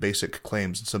some of the basic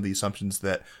claims and some of the assumptions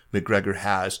that McGregor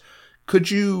has.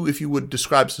 Could you, if you would,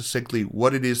 describe succinctly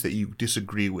what it is that you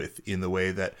disagree with in the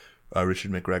way that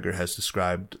Richard McGregor has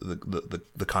described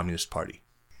the Communist Party?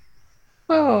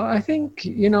 Well, I think,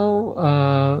 it's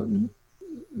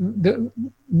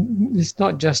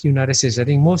not just United States. I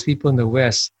think most people in the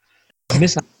West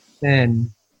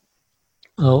misunderstand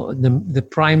the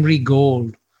primary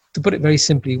goal. To put it very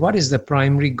simply, what is the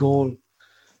primary goal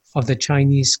of the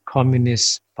Chinese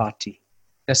Communist Party?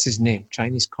 That's his name,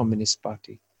 Chinese Communist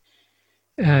Party.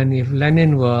 And if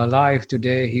Lenin were alive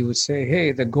today, he would say,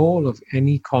 hey, the goal of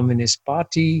any communist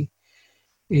party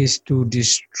is to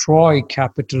destroy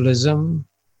capitalism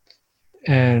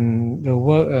and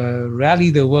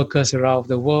rally the workers around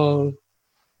the world,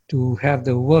 to have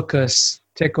the workers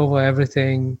take over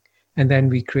everything, and then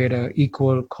we create an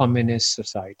equal communist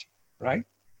society, right?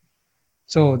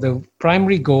 So the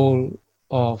primary goal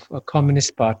of a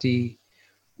communist party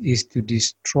is to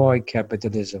destroy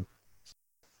capitalism.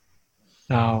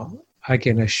 Now, I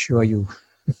can assure you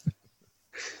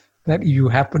that you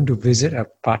happen to visit a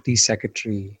party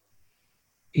secretary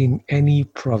in any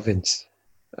province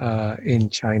in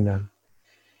China,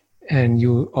 and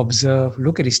you observe,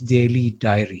 look at his daily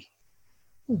diary.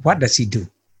 What does he do?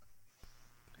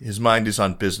 His mind is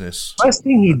on business. First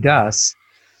thing he does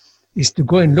is to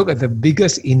go and look at the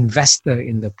biggest investor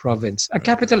in the province, a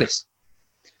capitalist.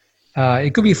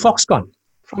 It could be Foxconn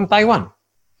from Taiwan.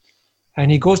 And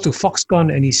he goes to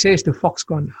Foxconn and he says to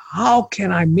Foxconn, how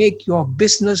can I make your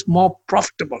business more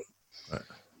profitable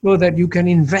so that you can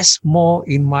invest more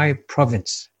in my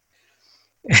province?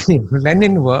 And if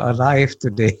Lenin were alive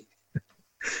today,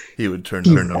 he would turn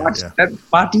watched that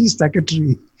party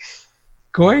secretary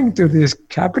going to this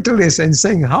capitalist and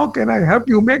saying, how can I help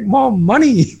you make more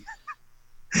money?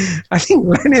 I think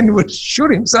Lenin would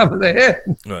shoot himself in the head.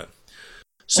 Right.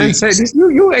 And say, I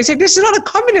said, this is not a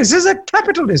communist, this is a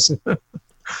capitalist.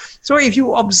 So if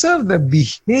you observe the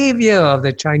behavior of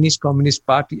the Chinese Communist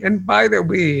Party, and by the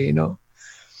way,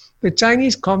 the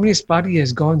Chinese Communist Party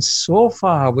has gone so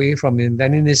far away from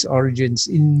Leninist origins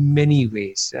in many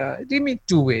ways. Give me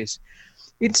two ways.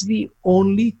 It's the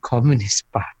only communist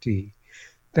party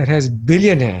that has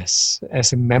billionaires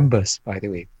as members, by the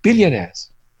way, billionaires.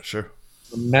 Sure.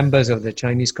 Members of the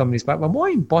Chinese Communist Party. But more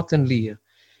importantly,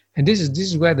 and this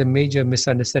is where the major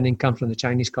misunderstanding comes from the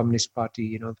Chinese Communist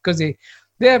Party, because they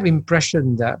have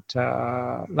impression that,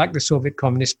 like the Soviet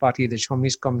Communist Party, the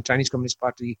Chinese Communist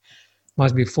Party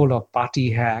must be full of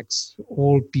party hacks,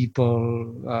 old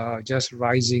people just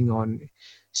rising on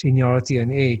seniority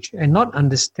and age, and not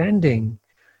understanding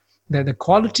that the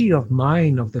quality of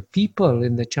mind of the people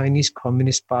in the Chinese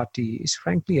Communist Party is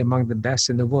frankly among the best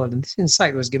in the world. And this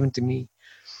insight was given to me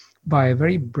by a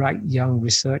very bright young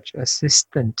research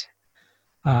assistant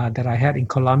that I had in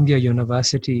Columbia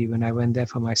University when I went there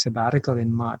for my sabbatical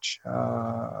in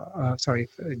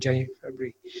January,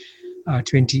 February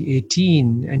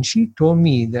 2018. And she told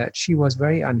me that she was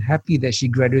very unhappy that she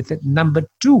graduated number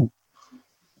 2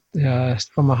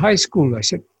 from a high school. I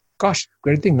said, gosh,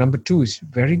 graduating number 2 is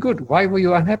very good. Why were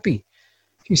you unhappy?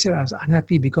 She said, I was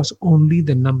unhappy because only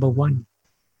the number 1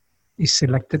 is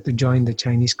selected to join the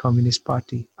Chinese Communist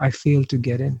Party. I failed to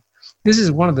get in. This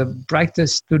is one of the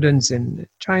brightest students in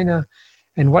China.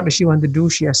 And what does she want to do?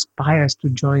 She aspires to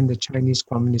join the Chinese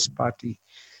Communist Party.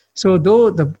 So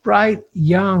though the bright,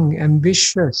 young,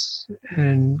 ambitious,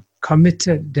 and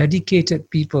committed, dedicated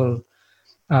people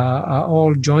are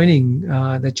all joining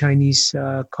the Chinese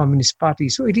Communist Party.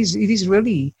 So it is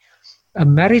really a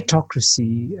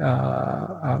meritocracy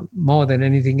more than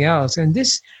anything else. And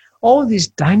all this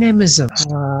dynamism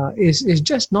is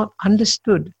just not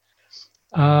understood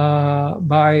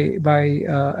by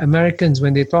Americans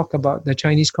when they talk about the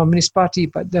Chinese Communist Party.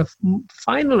 But the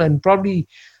final and probably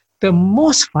the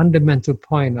most fundamental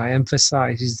point I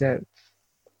emphasize is that,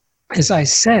 as I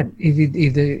said,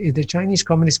 if the Chinese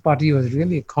Communist Party was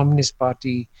really a communist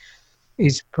party,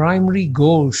 its primary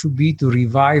goal should be to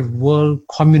revive world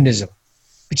communism.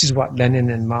 which is what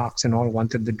Lenin and Marx and all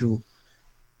wanted to do.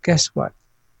 Guess what?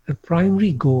 The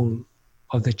primary goal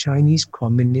of the Chinese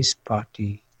Communist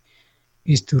Party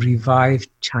is to revive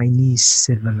Chinese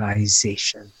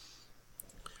civilization.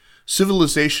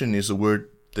 Civilization is a word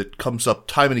that comes up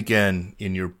time and again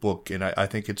in your book, and I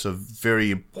think it's a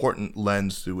very important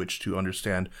lens through which to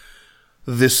understand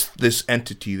this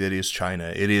entity that is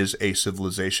China. It is a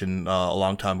civilization. A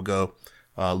long time ago,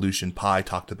 Lu Xunpai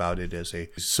talked about it as a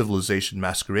civilization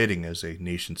masquerading as a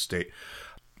nation state.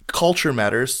 Culture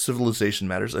matters, civilization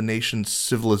matters. A nation's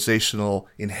civilizational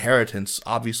inheritance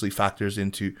obviously factors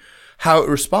into how it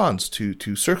responds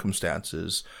to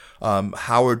circumstances.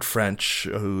 Howard French,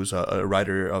 who's a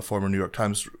writer, a former New York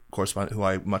Times correspondent who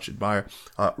I much admire,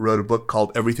 wrote a book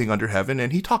called Everything Under Heaven,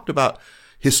 and he talked about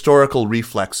historical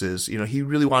reflexes. You know, he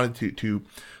really wanted to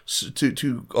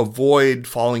avoid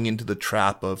falling into the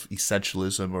trap of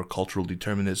essentialism or cultural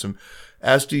determinism.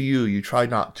 As do you. You try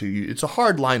not to. It's a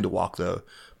hard line to walk, though,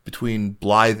 between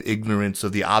blithe ignorance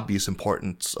of the obvious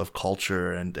importance of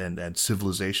culture and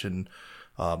civilization.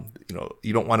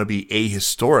 You don't want to be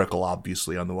ahistorical,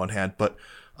 obviously, on the one hand, but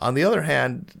on the other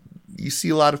hand, you see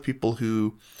a lot of people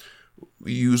who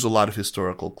use a lot of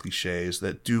historical cliches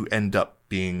that do end up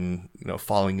being,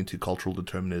 falling into cultural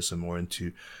determinism or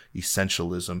into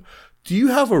essentialism. Do you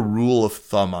have a rule of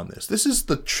thumb on this? This is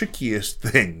the trickiest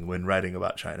thing when writing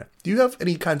about China. Do you have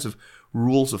any kinds of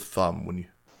rules of thumb when you?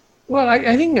 Well,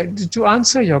 I think to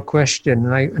answer your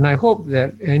question, and I hope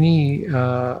that any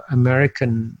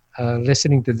American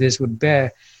listening to this would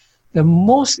bear, the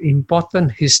most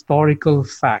important historical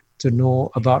fact to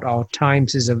know about our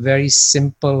times is a very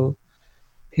simple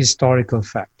historical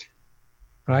fact,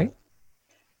 right?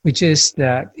 Which is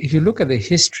that if you look at the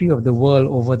history of the world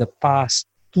over the past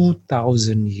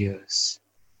 2,000 years,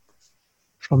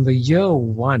 from the year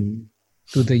 1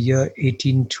 to the year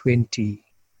 1820,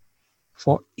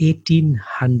 for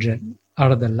 1,800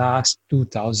 out of the last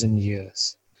 2,000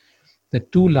 years, the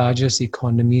two largest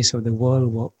economies of the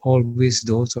world were always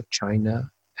those of China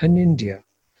and India.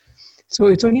 So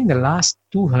it's only in the last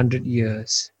 200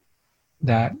 years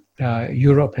that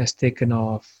Europe has taken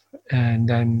off, and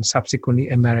then subsequently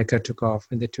America took off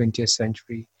in the 20th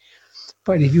century.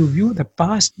 But if you view the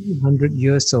past 200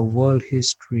 years of world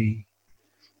history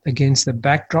against the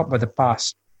backdrop of the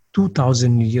past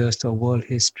 2,000 years of world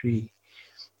history,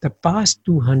 the past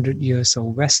 200 years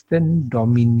of Western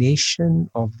domination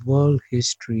of world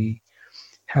history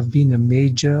have been a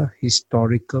major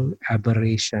historical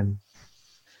aberration.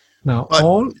 Now,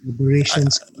 all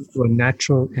aberrations come to a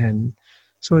natural end.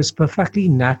 So it's perfectly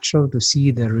natural to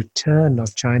see the return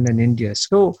of China and India.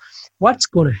 So what's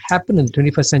going to happen in the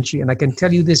 21st century, and I can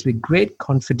tell you this with great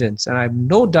confidence, and I have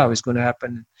no doubt it's going to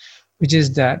happen, which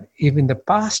is that if in the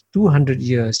past 200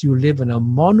 years you live in a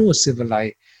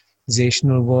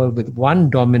mono-civilizational world with one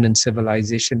dominant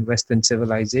civilization, Western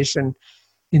civilization,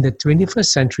 in the 21st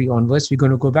century onwards, we're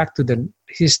going to go back to the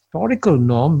historical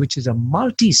norm, which is a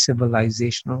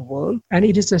multi-civilizational world. And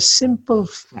it is a simple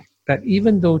fact that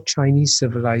even though Chinese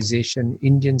civilization,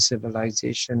 Indian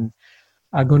civilization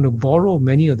are going to borrow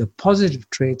many of the positive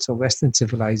traits of Western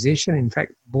civilization, in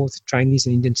fact, both Chinese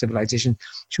and Indian civilization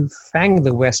should thank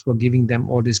the West for giving them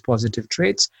all these positive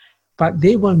traits, but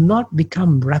they will not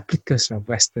become replicas of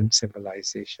Western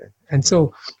civilization. And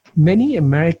so many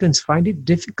Americans find it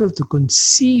difficult to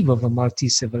conceive of a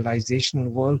multi-civilizational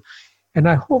world. And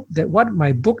I hope that what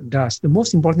my book does, the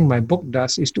most important thing my book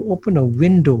does, is to open a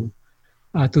window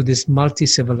to this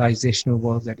multi-civilizational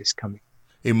world that is coming.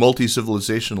 A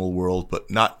multi-civilizational world, but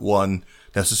not one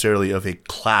necessarily of a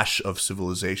clash of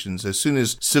civilizations. As soon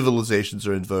as civilizations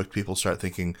are invoked, people start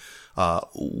thinking,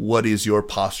 what is your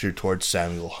posture towards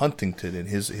Samuel Huntington and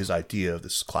his idea of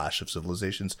this clash of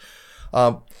civilizations?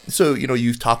 So,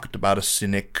 you've talked about a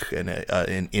Cynic and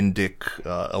an Indic,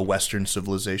 a Western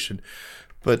civilization,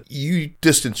 but you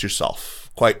distance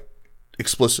yourself quite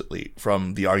explicitly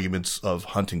from the arguments of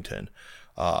Huntington.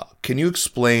 Can you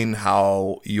explain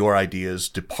how your ideas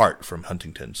depart from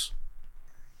Huntington's?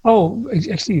 Oh,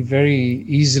 actually very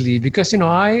easily, because,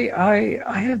 I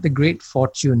have the great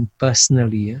fortune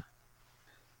personally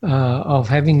of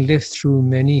having lived through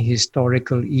many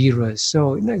historical eras.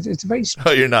 So, it's very...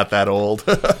 Oh, you're not that old.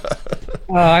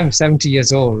 I'm 70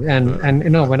 years old. And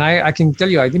when I can tell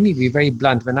you, I didn't be very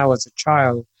blunt. When I was a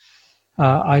child,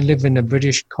 I lived in a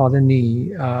British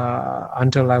colony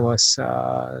until I was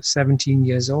 15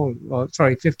 years old.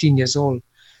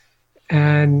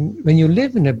 And when you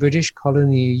live in a British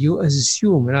colony, you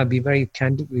assume, and I'll be very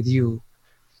candid with you,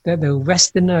 that the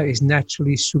Westerner is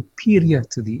naturally superior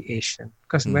to the Asian,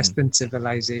 because Western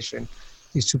civilization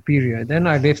is superior. Then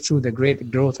I lived through the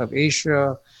great growth of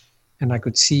Asia, and I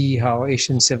could see how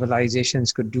Asian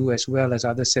civilizations could do as well as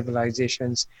other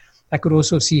civilizations. I could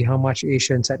also see how much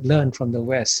Asians had learned from the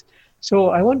West. So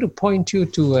I want to point you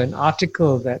to an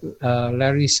article that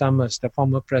Larry Summers, the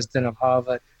former president of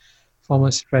Harvard,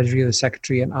 former Treasury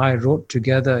Secretary, and I wrote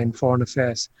together in Foreign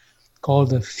Affairs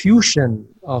called The Fusion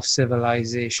of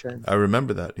Civilization. I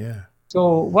remember that, yeah.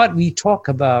 So what we talk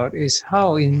about is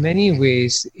how in many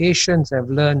ways Asians have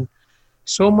learned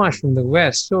so much from the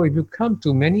West. So if you come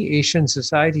to many Asian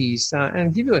societies, and I'll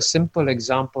give you a simple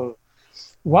example,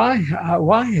 why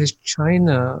has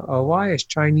China or why has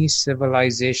Chinese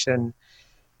civilization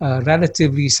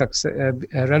relatively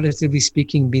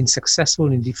speaking been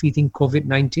successful in defeating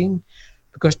COVID-19?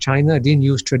 Because China didn't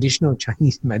use traditional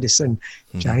Chinese medicine.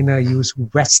 China used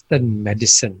Western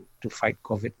medicine to fight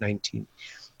COVID-19.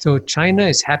 So China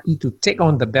is happy to take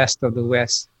on the best of the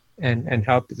West and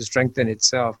help it to strengthen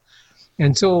itself.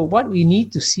 And so what we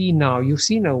need to see now, you've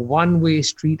seen a one-way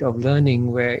street of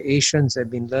learning where Asians have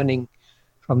been learning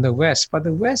from the West, but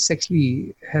the West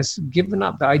actually has given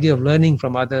up the idea of learning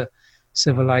from other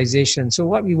civilizations. So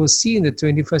what we will see in the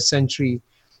 21st century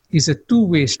is a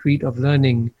two-way street of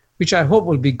learning, which I hope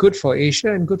will be good for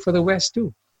Asia and good for the West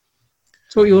too.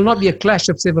 So it will not be a clash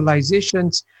of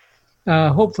civilizations.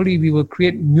 Hopefully we will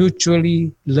create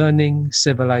mutually learning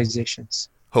civilizations.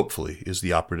 Hopefully is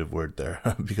the operative word there,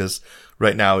 because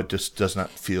right now it just does not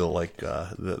feel like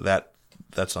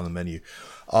that's on the menu.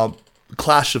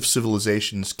 Clash of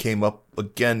Civilizations came up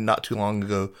again not too long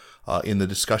ago in the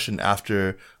discussion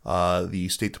after the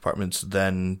State Department's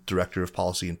then Director of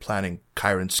Policy and Planning,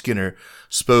 Kyron Skinner,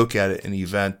 spoke at an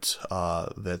event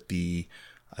that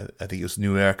I think it was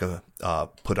New America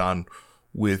put on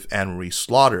with Anne-Marie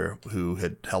Slaughter, who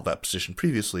had held that position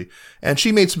previously, and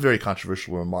she made some very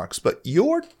controversial remarks. But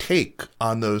your take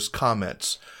on those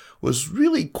comments was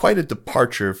really quite a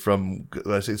departure from,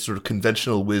 let's say, sort of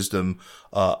conventional wisdom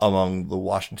among the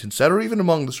Washington set, or even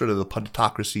among the sort of the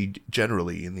punditocracy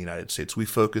generally in the United States. We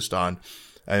focused on,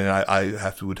 and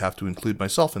I would have to include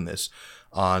myself in this,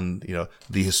 on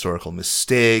the historical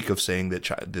mistake of saying that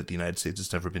that the United States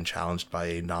has never been challenged by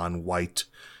a non-white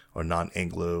or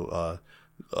non-Anglo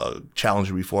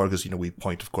challenger before, because we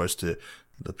point, of course, to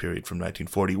the period from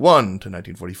 1941 to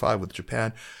 1945 with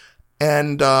Japan,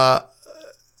 and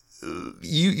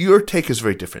your take is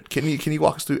very different. Can you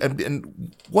walk us through?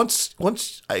 And once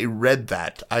I read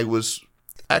that, I was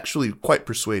actually quite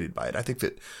persuaded by it. I think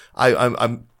that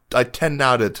I tend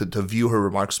now to view her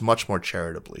remarks much more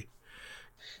charitably.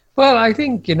 Well, I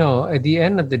think at the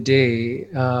end of the day,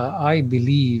 I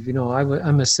believe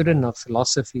I'm a student of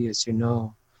philosophy, as you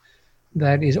know.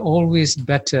 That is always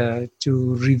better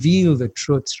to reveal the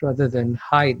truths rather than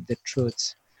hide the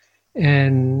truths.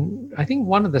 And I think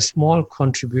one of the small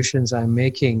contributions I'm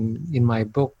making in my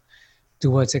book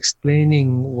towards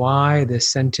explaining why the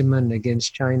sentiment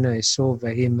against China is so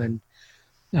vehement,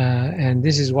 and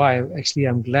this is why actually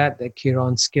I'm glad that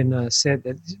Kyron Skinner said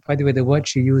that, by the way, the word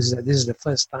she uses, that this is the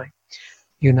first time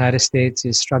the United States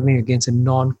is struggling against a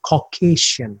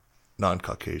non-Caucasian.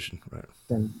 Non-Caucasian, right.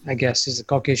 And I guess a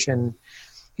Caucasian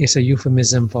is a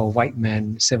euphemism for white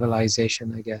man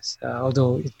civilization, I guess.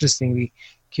 Although, interestingly,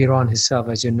 Kyron himself,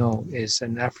 as you know, is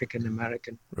an African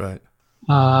American. Right.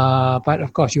 But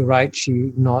of course, you're right. She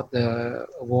ignored the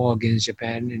war against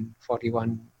Japan in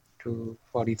 41 to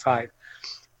 45.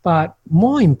 But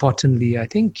more importantly, I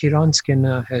think Kyron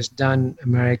Skinner has done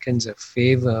Americans a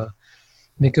favor,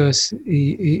 because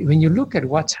when you look at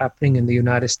what's happening in the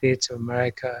United States of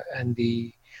America and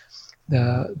the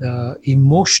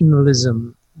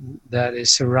emotionalism that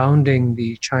is surrounding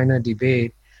the China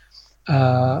debate,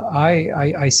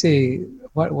 I say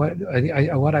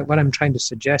what I'm trying to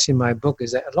suggest in my book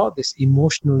is that a lot of this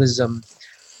emotionalism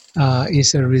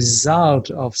is a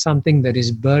result of something that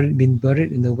has been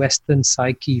buried in the Western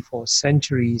psyche for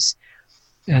centuries,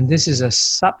 and this is a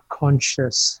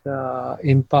subconscious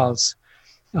impulse,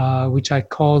 which I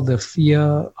call the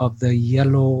fear of the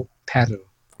yellow peril.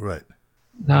 Right.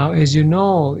 Now, as you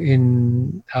know,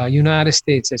 in United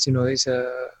States, as you know, it's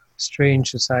a strange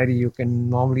society. You can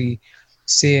normally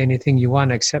say anything you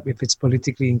want, except if it's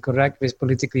politically incorrect. If it's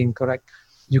politically incorrect,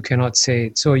 you cannot say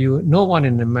it. So no one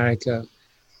in America,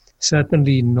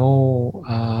 certainly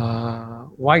no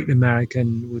white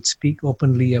American, would speak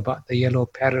openly about the yellow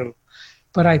peril.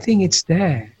 But I think it's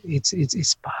there.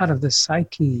 It's part of the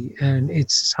psyche, and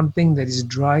it's something that is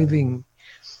driving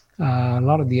a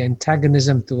lot of the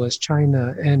antagonism towards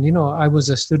China. And I was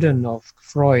a student of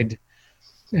Freud,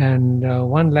 and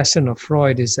one lesson of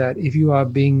Freud is that if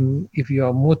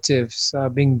your motives are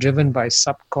being driven by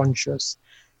subconscious,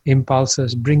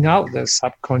 impulses, bring out the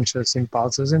subconscious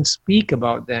impulses and speak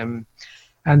about them.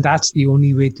 And that's the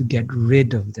only way to get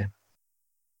rid of them.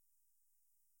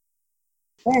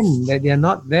 And that they're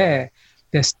not there,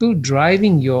 they're still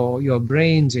driving your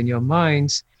brains and your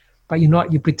minds, but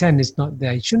you pretend it's not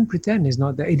there. You shouldn't pretend it's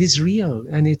not there. It is real,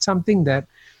 and it's something that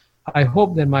I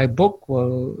hope that my book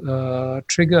will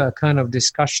trigger a kind of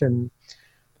discussion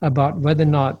about whether or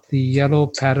not the yellow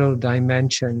peril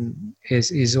dimension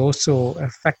is also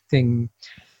affecting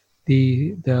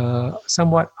the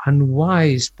somewhat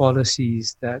unwise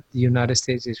policies that the United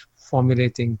States is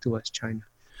formulating towards China.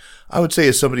 I would say,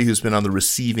 as somebody who's been on the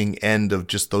receiving end of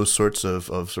just those sorts of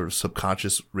sort of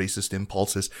subconscious racist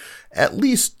impulses, at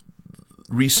least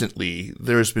recently,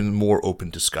 there has been more open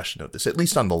discussion of this, at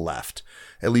least on the left,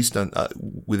 at least on,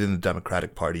 within the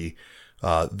Democratic Party.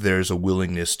 There's a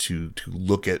willingness to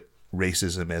look at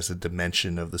racism as a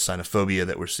dimension of the xenophobia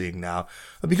that we're seeing now,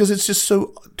 because it's just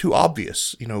so too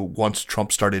obvious. Once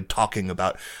Trump started talking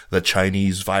about the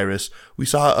Chinese virus, we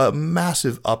saw a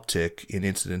massive uptick in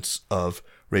incidents of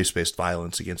race-based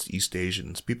violence against East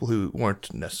Asians, people who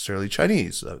weren't necessarily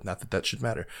Chinese. Not that that should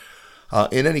matter.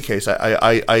 In any case,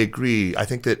 I agree. I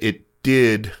think that it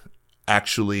did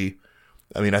actually,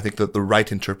 I think that the right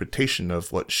interpretation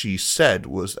of what she said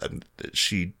was that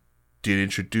she did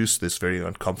introduce this very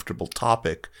uncomfortable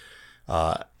topic,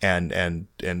 and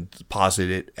posit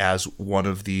it as one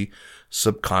of the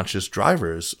subconscious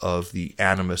drivers of the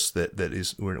animus that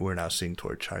is we're now seeing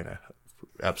toward China.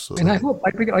 Absolutely. And I hope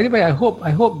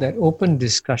that open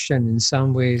discussion in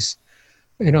some ways,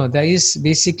 there is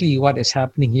basically what is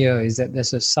happening here is that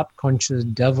there's a subconscious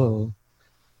devil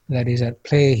that is at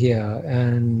play here.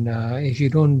 And if you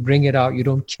don't bring it out, you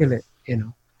don't kill it,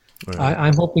 Right.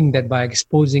 I'm hoping that by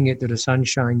exposing it to the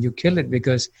sunshine, you kill it,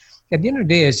 because at the end of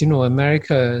the day, as you know,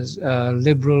 America's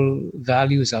liberal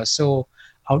values are so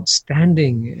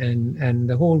outstanding, and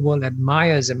the whole world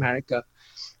admires America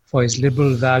for its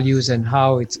liberal values and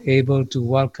how it's able to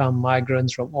welcome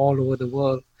migrants from all over the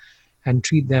world and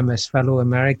treat them as fellow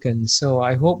Americans. So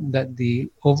I hope that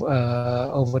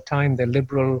over time, the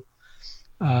liberal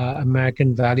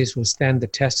American values will stand the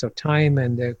test of time,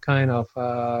 and the kind of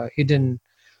hidden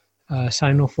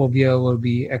xenophobia will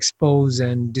be exposed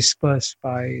and dispersed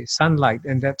by sunlight.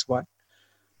 And that's what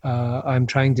I'm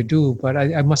trying to do. But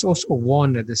I must also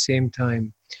warn at the same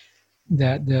time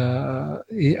that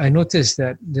I noticed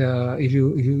that if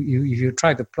you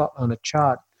try to plot on a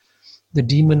chart, the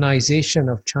demonization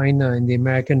of China in the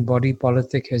American body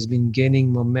politic has been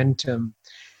gaining momentum.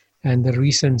 And the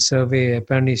recent survey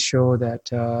apparently show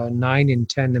that 9 in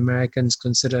 10 Americans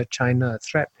consider China a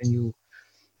threat. And you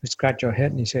scratch your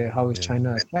head and you say, how is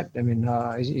China a threat?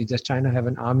 Does China have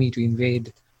an army to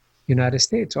invade United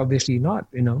States? Obviously not,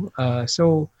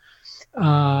 So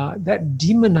that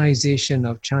demonization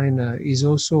of China is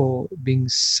also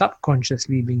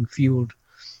subconsciously being fueled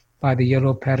by the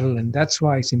yellow peril, and that's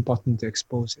why it's important to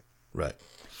expose it. Right.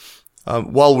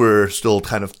 While we're still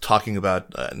kind of talking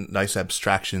about nice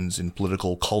abstractions in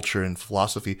political culture and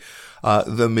philosophy,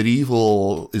 the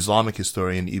medieval Islamic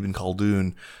historian Ibn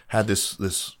Khaldun had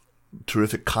this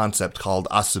terrific concept called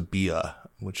asabiya,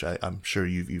 which I'm sure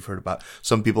you've heard about.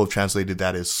 Some people have translated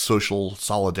that as social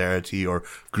solidarity or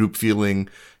group feeling.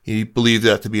 He believed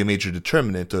that to be a major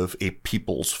determinant of a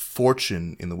people's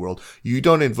fortune in the world. You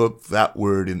don't invoke that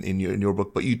word in your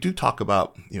book, but you do talk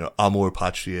about, amor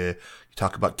patriae. You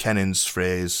talk about Kennan's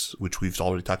phrase, which we've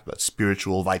already talked about,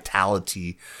 spiritual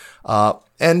vitality.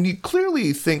 And you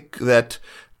clearly think that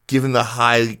given the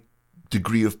high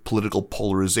degree of political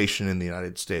polarization in the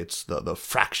United States, the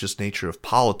fractious nature of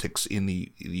politics in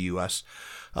the U.S.,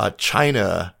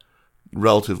 China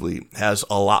relatively has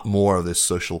a lot more of this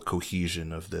social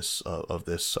cohesion, of this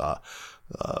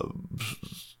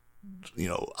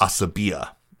asabiya,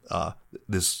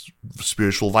 this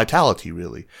spiritual vitality,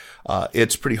 really.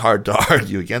 It's pretty hard to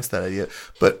argue against that idea,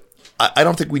 but I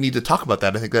don't think we need to talk about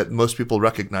that. I think that most people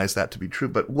recognize that to be true.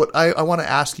 But what I want to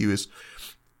ask you is,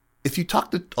 if you talk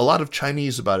to a lot of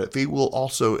Chinese about it, they will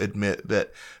also admit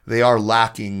that they are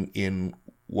lacking in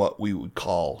what we would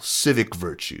call civic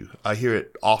virtue. I hear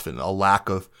it often, a lack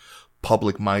of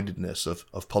public-mindedness,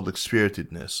 of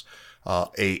public-spiritedness,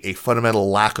 a fundamental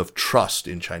lack of trust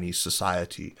in Chinese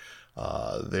society.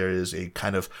 There is a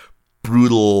kind of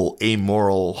brutal,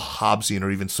 amoral, Hobbesian,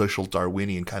 or even social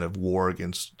Darwinian kind of war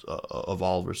against of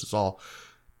all versus all.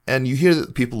 And you hear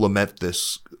that people lament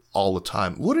this all the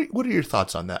time. What are your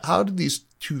thoughts on that? How can these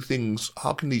two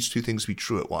things be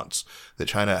true at once? That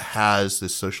China has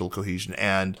this social cohesion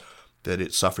and that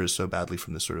it suffers so badly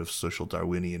from this sort of social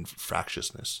Darwinian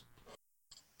fractiousness?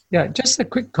 Yeah, just a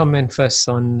quick comment first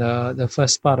on the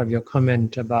first part of your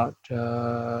comment about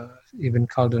Ibn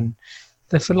Khaldun.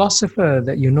 The philosopher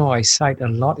that I cite a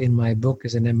lot in my book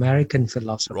is an American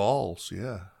philosopher. Rawls,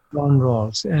 yeah. John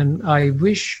Rawls. And I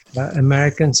wish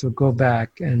Americans would go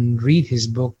back and read his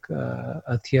book,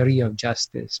 A Theory of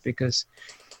Justice, because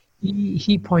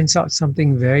he points out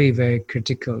something very, very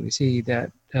critical. You see,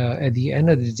 that at the end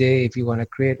of the day, if you want to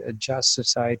create a just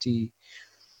society,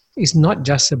 it's not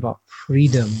just about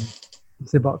freedom.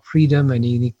 It's about freedom and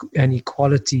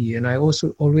equality. And I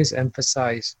also always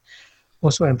emphasize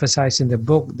in the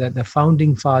book that the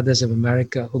founding fathers of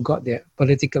America, who got their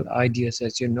political ideas,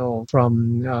 as you know,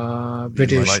 from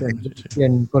British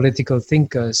and political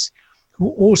thinkers, who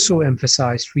also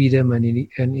emphasized freedom and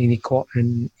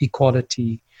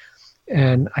equality.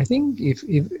 And I think if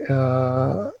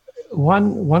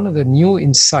one of the new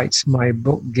insights my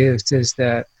book gives is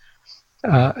that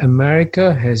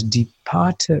America has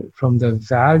departed from the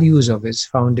values of its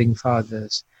founding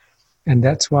fathers. And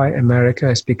that's why America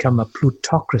has become a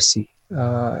plutocracy.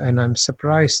 And I'm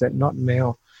surprised that not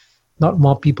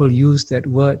more people use that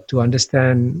word to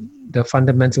understand the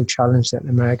fundamental challenge that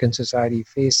American society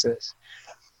faces.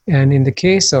 And in the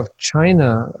case of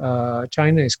China,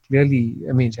 China is clearly,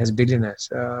 it has billionaires,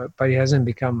 but it hasn't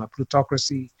become a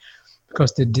plutocracy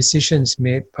because the decisions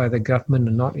made by the government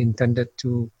are not intended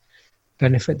to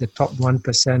benefit the top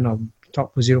 1% or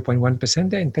top 0.1%.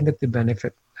 They're intended to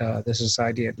benefit the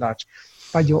society at large.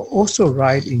 But you're also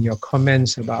right in your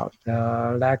comments about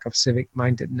the lack of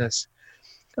civic-mindedness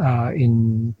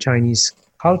in Chinese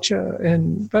culture.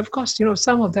 But of course,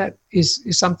 some of that is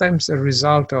sometimes a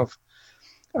result of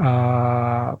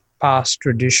past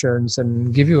traditions.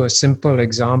 And give you a simple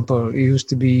example, it used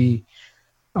to be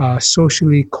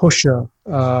socially kosher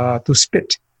to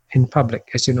spit in public,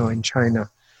 as you know, in China.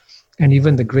 And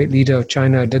even the great leader of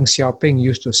China, Deng Xiaoping,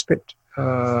 used to spit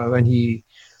when he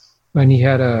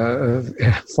had a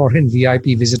foreign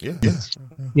VIP visitor. Yeah.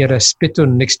 He had a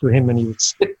spittoon next to him, and he would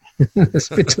spit the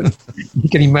spittoon. You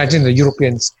can imagine the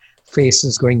Europeans'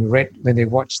 faces going red when they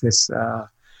watch this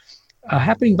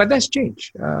happening. But that's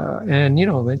changed. So when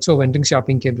Deng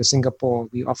Xiaoping came to Singapore,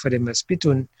 we offered him a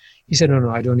spittoon. He said, no,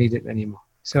 I don't need it anymore.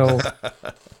 So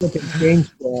they can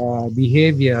change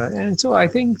behavior. And so I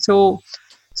think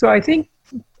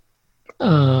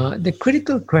the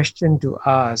critical question to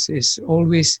ask is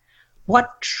always,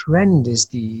 what trend is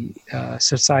the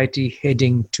society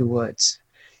heading towards?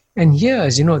 And here,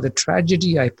 as you know, the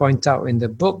tragedy I point out in the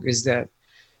book is that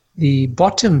the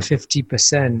bottom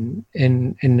 50%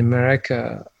 in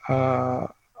America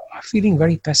are feeling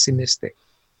very pessimistic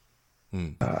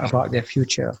about their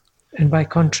future. And by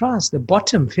contrast, the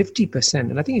bottom 50%,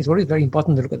 and I think it's always very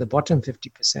important to look at the bottom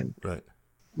 50%. Right.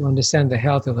 To understand the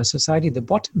health of a society, the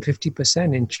bottom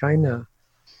 50% in China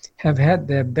have had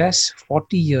their best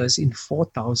 40 years in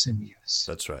 4,000 years.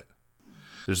 That's right.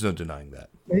 There's no denying that.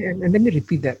 And let me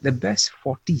repeat that, the best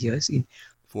 40 years in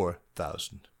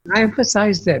 4,000. I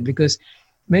emphasize that because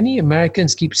many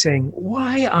Americans keep saying,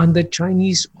 why aren't the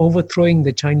Chinese overthrowing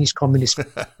the Chinese Communist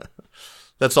Party?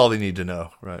 That's all they need to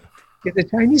know, right? If the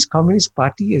Chinese Communist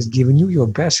Party has given you your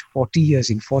best 40 years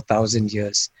in 4,000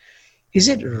 years, is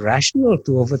it rational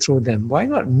to overthrow them? Why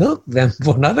not milk them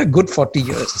for another good 40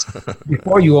 years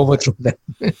before you overthrow them?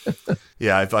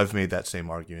 Yeah, I've made that same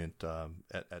argument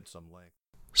at some length.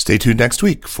 Stay tuned next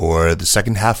week for the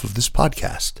second half of this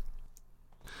podcast.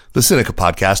 The Sinica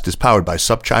podcast is powered by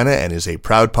SupChina and is a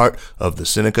proud part of the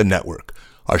Sinica Network.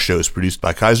 Our show is produced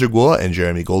by Kaiser Guo and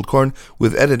Jeremy Goldkorn,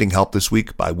 with editing help this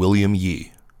week by William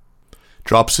Yi.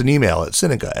 Drop us an email at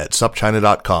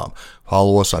sinica@supchina.com.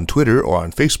 Follow us on Twitter or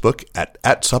on Facebook at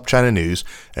SupChina News,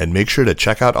 and make sure to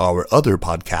check out our other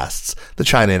podcasts, the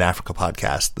China and Africa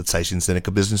podcast, the Caixin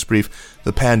Sinica Business Brief,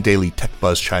 the Pan Daily Tech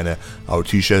Buzz China, our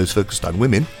two shows focused on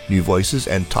women, New Voices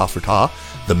and Ta for Ta,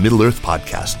 the Middle Earth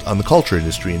podcast on the culture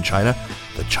industry in China,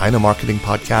 the China Marketing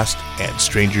podcast, and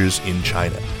Strangers in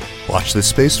China. Watch this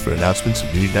space for announcements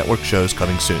of new network shows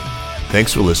coming soon.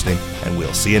 Thanks for listening, and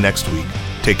we'll see you next week.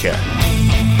 Take care.